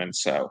Ivan Reitman.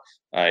 So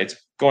it's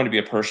going to be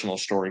a personal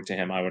story to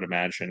him, I would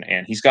imagine.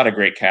 And he's got a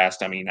great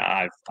cast.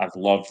 I've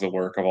loved the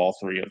work of all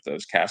three of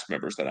those cast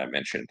members that I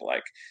mentioned.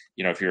 Like,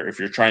 if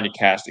you're trying to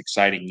cast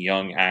exciting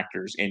young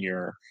actors in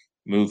your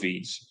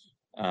movies,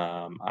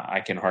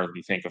 I can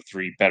hardly think of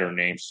three better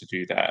names to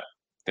do that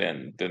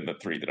than the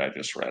three that I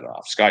just read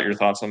off. Scott, your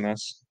thoughts on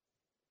this?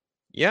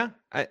 Yeah,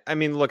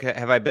 look,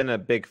 have I been a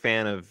big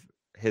fan of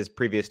his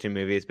previous two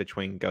movies,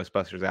 between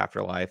Ghostbusters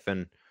Afterlife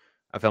and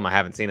a film I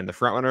haven't seen, in The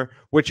Frontrunner,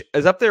 which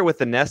is up there with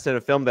The Nest, and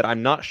a film that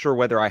I'm not sure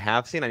whether I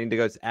have seen. I need to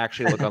go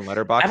actually look on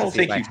Letterboxd. I don't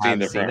think you've seen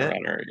The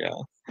Frontrunner.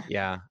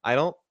 Yeah, I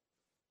don't.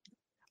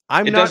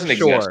 I'm it not doesn't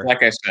sure. Exist.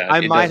 Like I said,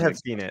 I might have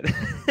seen it.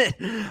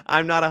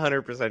 I'm not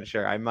 100%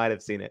 sure. I might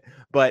have seen it,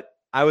 but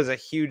I was a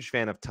huge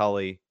fan of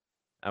Tully,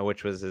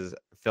 which was his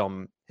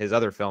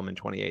other film in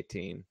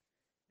 2018,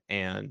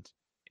 and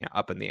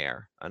Up in the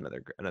Air,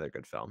 another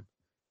good film.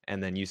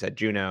 And then you said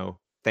Juno,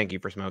 Thank You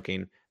for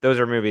Smoking. Those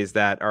are movies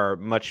that are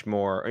much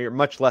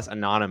less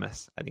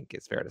anonymous, I think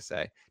it's fair to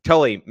say.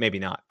 Tully, maybe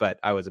not, but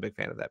I was a big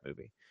fan of that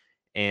movie.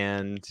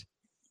 And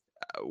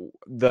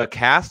the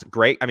cast,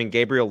 great. I mean,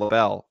 Gabriel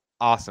LaBelle,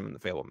 awesome in The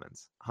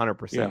Fabelmans.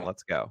 100%, Yeah.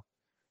 let's go.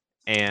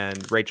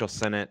 And Rachel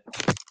Sennett,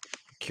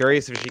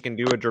 curious if she can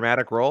do a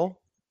dramatic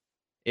role.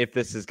 If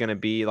this is going to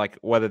be like,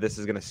 whether this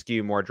is going to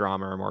skew more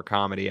drama or more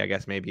comedy, I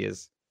guess maybe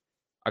is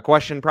a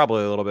question.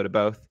 Probably a little bit of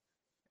both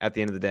at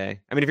the end of the day.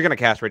 I mean, if you're going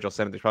to cast Rachel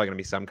Sennett, there's probably going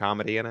to be some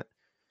comedy in it.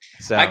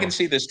 So I can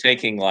see this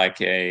taking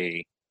like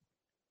a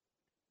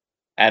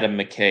Adam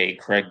McKay,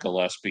 Craig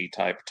Gillespie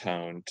type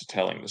tone to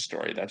telling the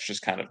story. That's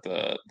just kind of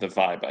the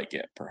vibe I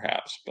get,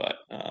 perhaps. But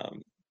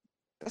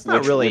that's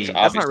not really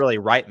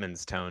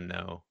Reitman's tone,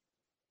 though.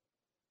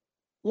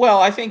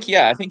 Well, I think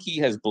he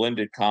has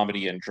blended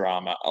comedy and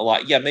drama a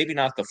lot. Yeah, maybe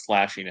not the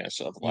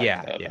flashiness of like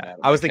yeah. an Adam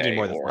I was thinking McKay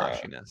more the or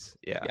flashiness.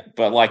 Yeah,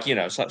 but like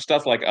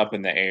stuff like Up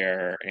in the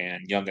Air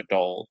and Young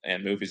Adult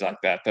and movies like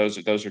that. Those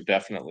are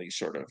definitely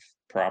sort of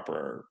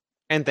proper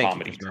and Thank You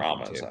comedy for Smoking,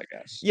 dramas, too. I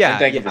guess. Yeah, And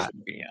Thank You for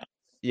Smoking, yeah.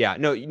 Yeah,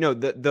 no,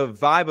 the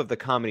vibe of the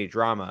comedy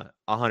drama,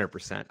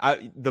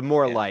 100%. The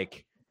more Yeah.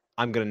 like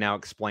I'm gonna now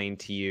explain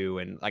to you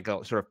and like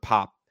a sort of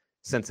pop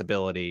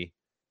sensibility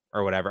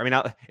or whatever. I mean,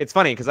 it's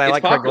funny because I It's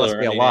like Craig popular,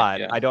 Gillespie I a mean, lot.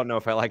 yeah. I don't know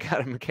if I like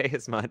Adam McKay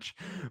as much,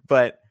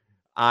 but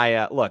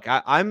I look,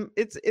 I'm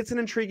it's an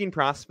intriguing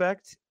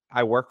prospect.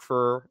 I work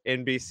for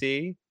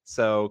NBC,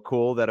 so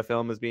cool that a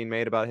film is being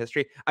made about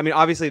history. I mean,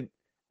 obviously,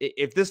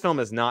 if this film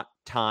is not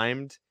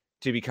timed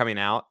to be coming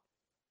out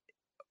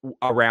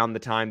around the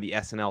time the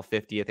SNL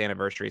 50th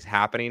anniversary is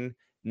happening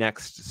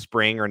next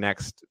spring or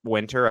next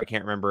winter. I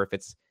can't remember if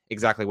it's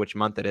exactly which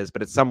month it is,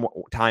 but it's some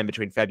time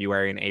between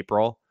February and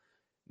April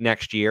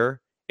next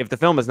year. If the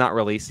film is not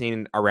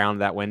releasing around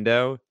that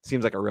window,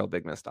 seems like a real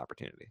big missed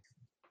opportunity.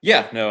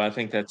 Yeah, no, I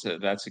think that's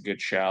a good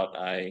shout.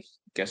 I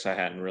guess I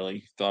hadn't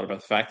really thought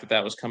about the fact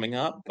that was coming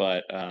up,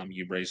 but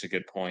you raise a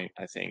good point.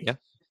 I think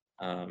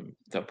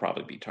they'll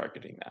probably be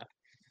targeting that.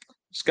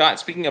 Scott,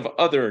 speaking of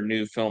other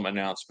new film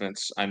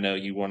announcements, I know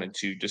you wanted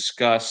to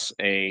discuss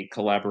a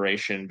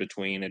collaboration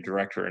between a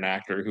director and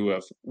actor who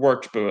have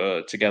worked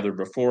together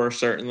before,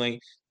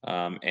 certainly,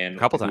 and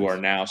couple who are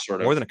times. now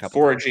sort More of than a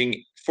couple times.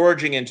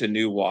 foraging into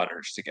new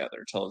waters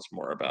together. Tell us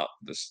more about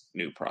this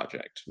new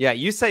project. Yeah,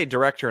 you say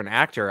director and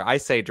actor. I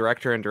say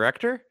director and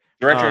director.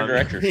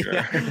 Director,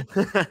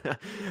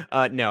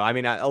 sure. No, I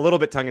mean a little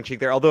bit tongue in cheek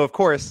there. Although, of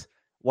course,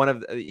 one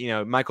of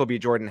Michael B.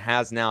 Jordan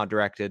has now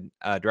directed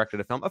a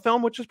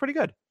film which is pretty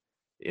good.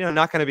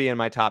 Not going to be in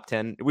my top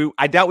 10.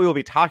 I doubt we will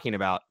be talking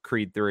about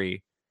Creed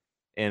 3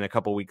 in a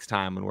couple weeks'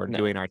 time when we're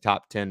doing our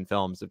top 10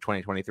 films of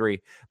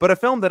 2023. But a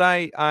film that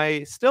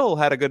I still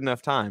had a good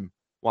enough time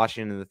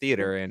watching in the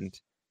theater, and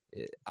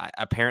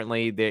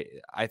apparently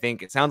I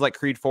think it sounds like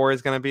Creed 4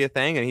 is going to be a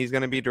thing, and he's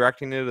going to be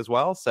directing it as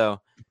well. So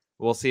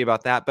we'll see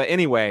about that. But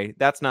anyway,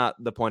 that's not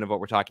the point of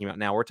what we're talking about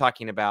now. We're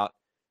talking about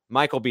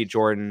Michael B.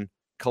 Jordan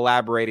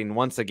collaborating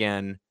once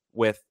again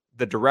with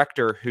the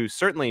director who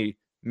certainly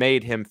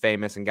made him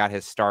famous and got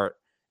his start,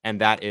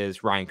 and that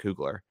is Ryan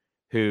Coogler,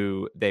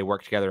 who they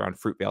worked together on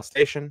Fruitvale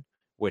Station,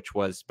 which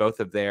was both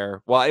of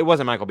their, well, it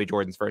wasn't Michael B.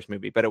 Jordan's first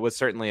movie, but it was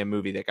certainly a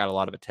movie that got a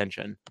lot of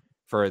attention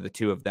for the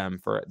two of them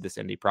for this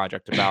indie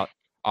project about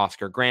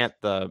Oscar Grant,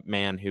 the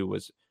man who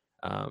was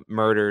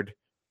murdered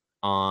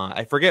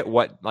I forget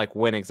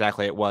when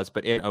exactly it was,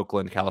 but in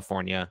Oakland,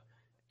 California.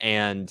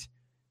 And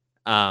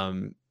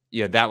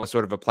that was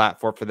sort of a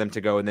platform for them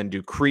to go and then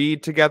do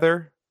Creed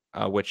together,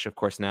 which of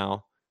course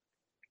now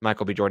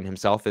Michael B. Jordan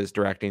himself is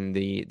directing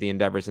the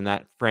endeavors in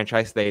that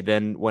franchise. They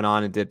then went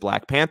on and did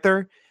Black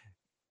Panther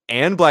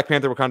and Black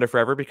Panther Wakanda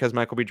Forever, because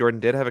Michael B. Jordan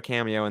did have a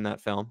cameo in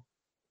that film.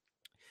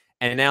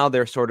 And now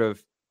they're sort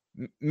of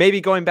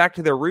maybe going back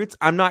to their roots.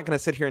 I'm not going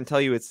to sit here and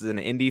tell you it's an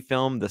indie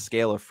film, the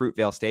scale of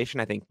Fruitvale Station.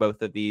 I think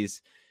both of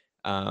these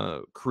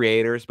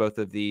creators, both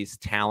of these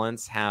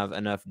talents have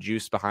enough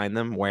juice behind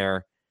them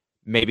where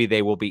maybe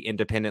they will be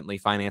independently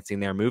financing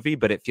their movie,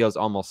 but it feels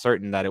almost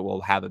certain that it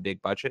will have a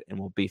big budget and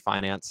will be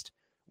financed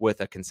with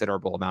a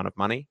considerable amount of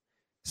money.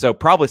 So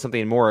probably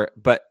something more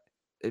like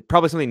the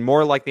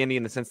indie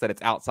in the sense that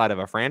it's outside of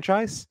a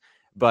franchise,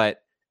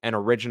 but an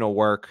original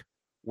work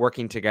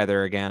working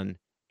together again.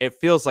 It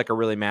feels like a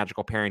really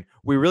magical pairing.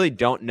 We really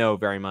don't know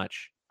very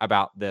much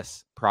about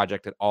this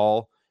project at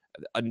all.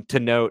 To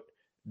note,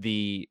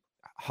 the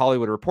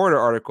Hollywood Reporter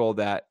article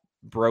that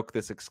broke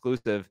this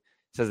exclusive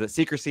says that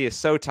secrecy is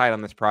so tight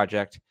on this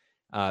project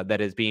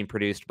that is being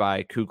produced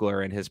by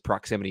Coogler and his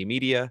Proximity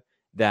Media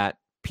that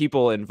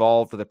people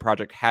involved with the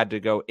project had to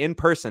go in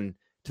person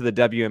to the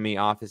WME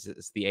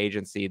offices, the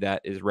agency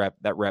that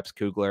reps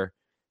Coogler,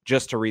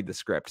 just to read the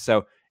script.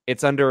 So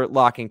it's under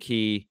lock and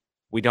key.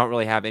 We don't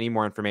really have any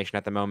more information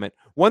at the moment.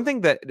 One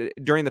thing that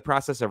during the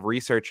process of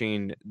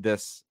researching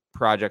this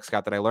project,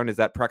 Scott, that I learned is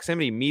that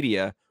Proximity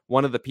Media,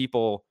 one of the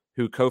people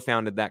who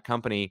co-founded that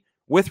company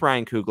with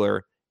Ryan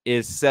Coogler,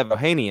 is Sev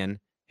Ohanian,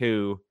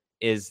 who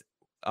is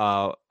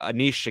Anish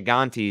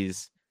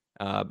Chaganty's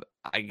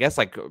I guess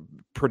like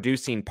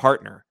producing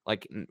partner,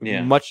 like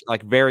Yeah. much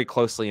like very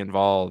closely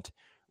involved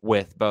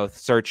with both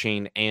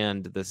Searching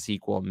and the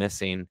sequel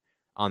Missing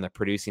on the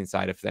producing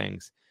side of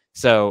things.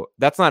 So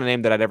that's not a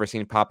name that I'd ever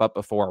seen pop up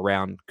before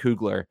around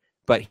Coogler,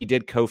 but he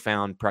did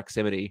co-found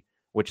Proximity,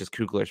 which is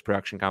Coogler's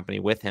production company,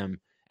 with him.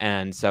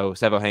 And so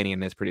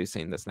Sevohanian is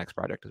producing this next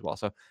project as well.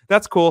 So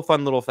that's cool.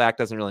 Fun little fact.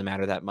 Doesn't really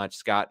matter that much.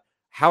 Scott,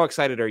 how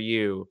excited are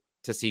you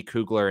to see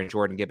Coogler and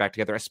Jordan get back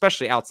together,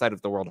 especially outside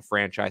of the world of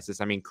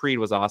franchises? I mean, Creed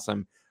was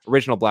awesome.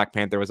 Original Black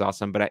Panther was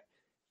awesome. But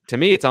to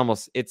me, it's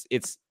almost,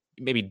 it's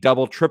maybe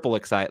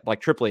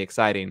triply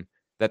exciting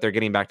that they're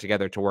getting back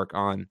together to work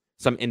on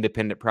some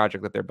independent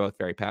project that they're both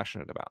very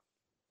passionate about.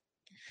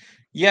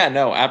 Yeah,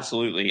 no,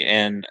 absolutely.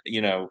 And,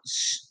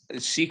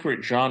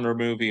 secret genre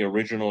movie,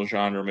 original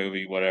genre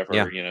movie, whatever,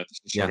 Yeah. this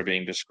is Yeah. sort of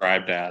being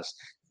described as,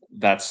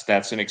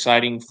 that's an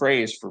exciting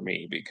phrase for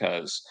me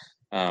because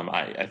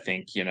I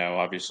think,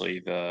 obviously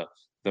the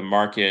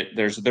market,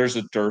 there's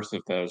a dearth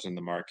of those in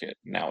the market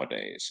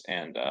nowadays.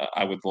 And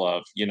I would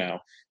love,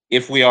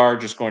 if we are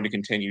just going to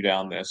continue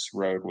down this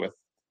road with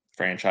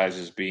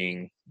franchises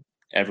being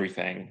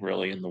everything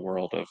really in the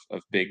world of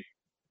big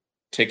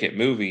ticket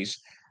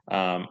movies.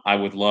 I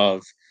would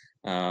love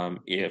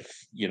if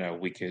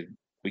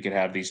we could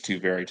have these two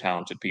very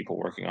talented people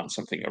working on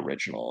something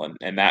original,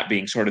 and that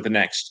being sort of the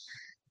next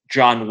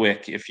John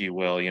Wick, if you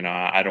will.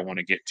 I don't want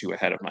to get too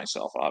ahead of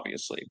myself,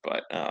 obviously,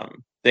 but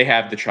they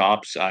have the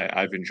chops.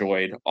 I've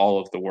enjoyed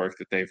all of the work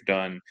that they've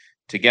done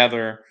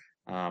together.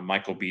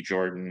 Michael B.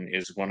 Jordan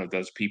is one of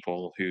those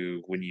people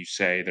who, when you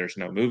say there's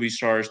no movie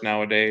stars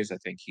nowadays, I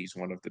think he's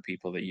one of the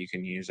people that you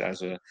can use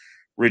as a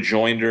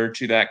rejoinder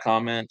to that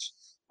comment.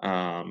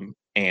 And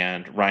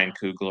Ryan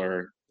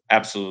Coogler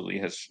absolutely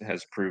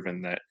has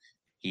proven that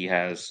he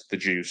has the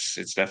juice.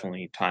 It's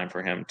definitely time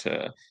for him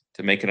to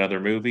make another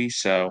movie.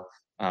 So,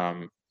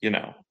 as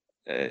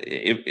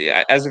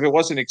if it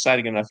wasn't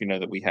exciting enough,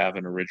 that we have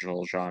an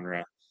original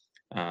genre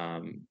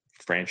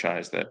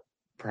franchise that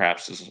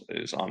perhaps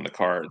is on the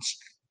cards.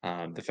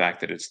 The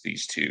fact that it's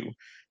these two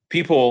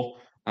people,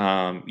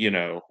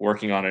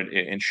 working on it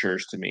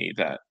ensures to me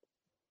that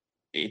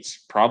it's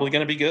probably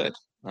going to be good,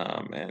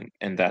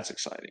 and that's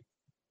exciting.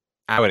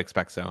 I would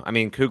expect so. I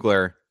mean,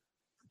 Coogler,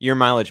 your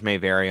mileage may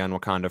vary on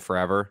Wakanda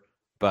Forever,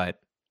 but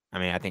I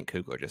mean, I think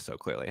Coogler just so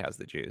clearly has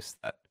the juice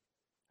that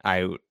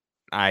I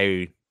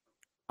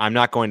I'm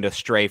not going to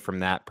stray from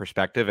that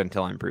perspective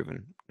until I'm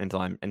proven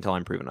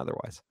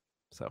otherwise.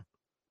 So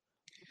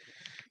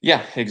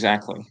Yeah,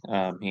 exactly.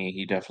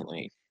 He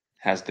definitely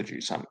has the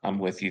juice. I'm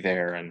with you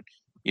there, and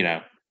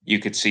you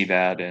could see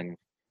that in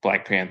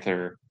Black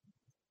Panther,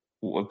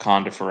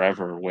 Wakanda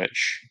Forever,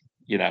 which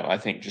I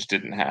think just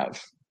didn't have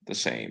the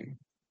same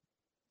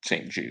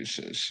juice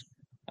as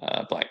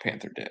Black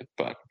Panther did.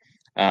 But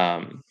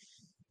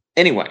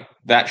anyway,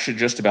 that should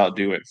just about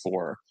do it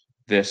for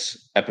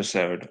this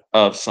episode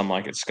of Some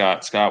Like It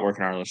Scott. Scott, where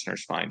can our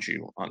listeners find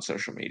you on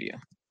social media?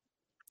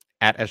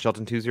 At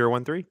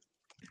shelton2013.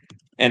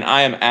 And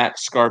I am at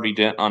Scarby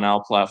Dent on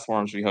all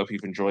platforms. We hope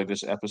you've enjoyed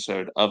this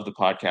episode of the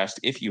podcast.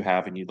 If you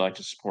have and you'd like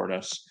to support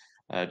us,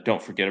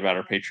 don't forget about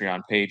our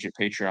Patreon page at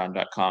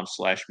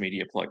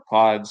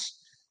patreon.com/mediaplugpods.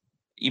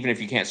 Even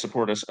if you can't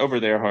support us over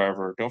there,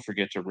 however, don't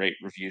forget to rate,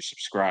 review,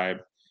 subscribe.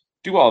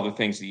 Do all the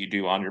things that you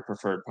do on your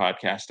preferred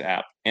podcast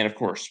app. And of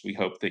course, we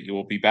hope that you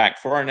will be back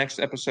for our next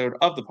episode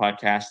of the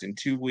podcast in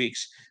 2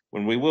 weeks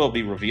when we will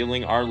be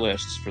revealing our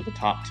lists for the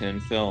top 10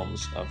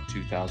 films of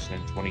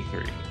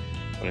 2023.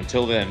 But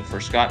until then,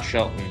 for Scott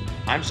Shelton,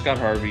 I'm Scott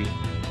Harvey.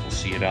 We'll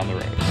see you down the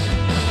road.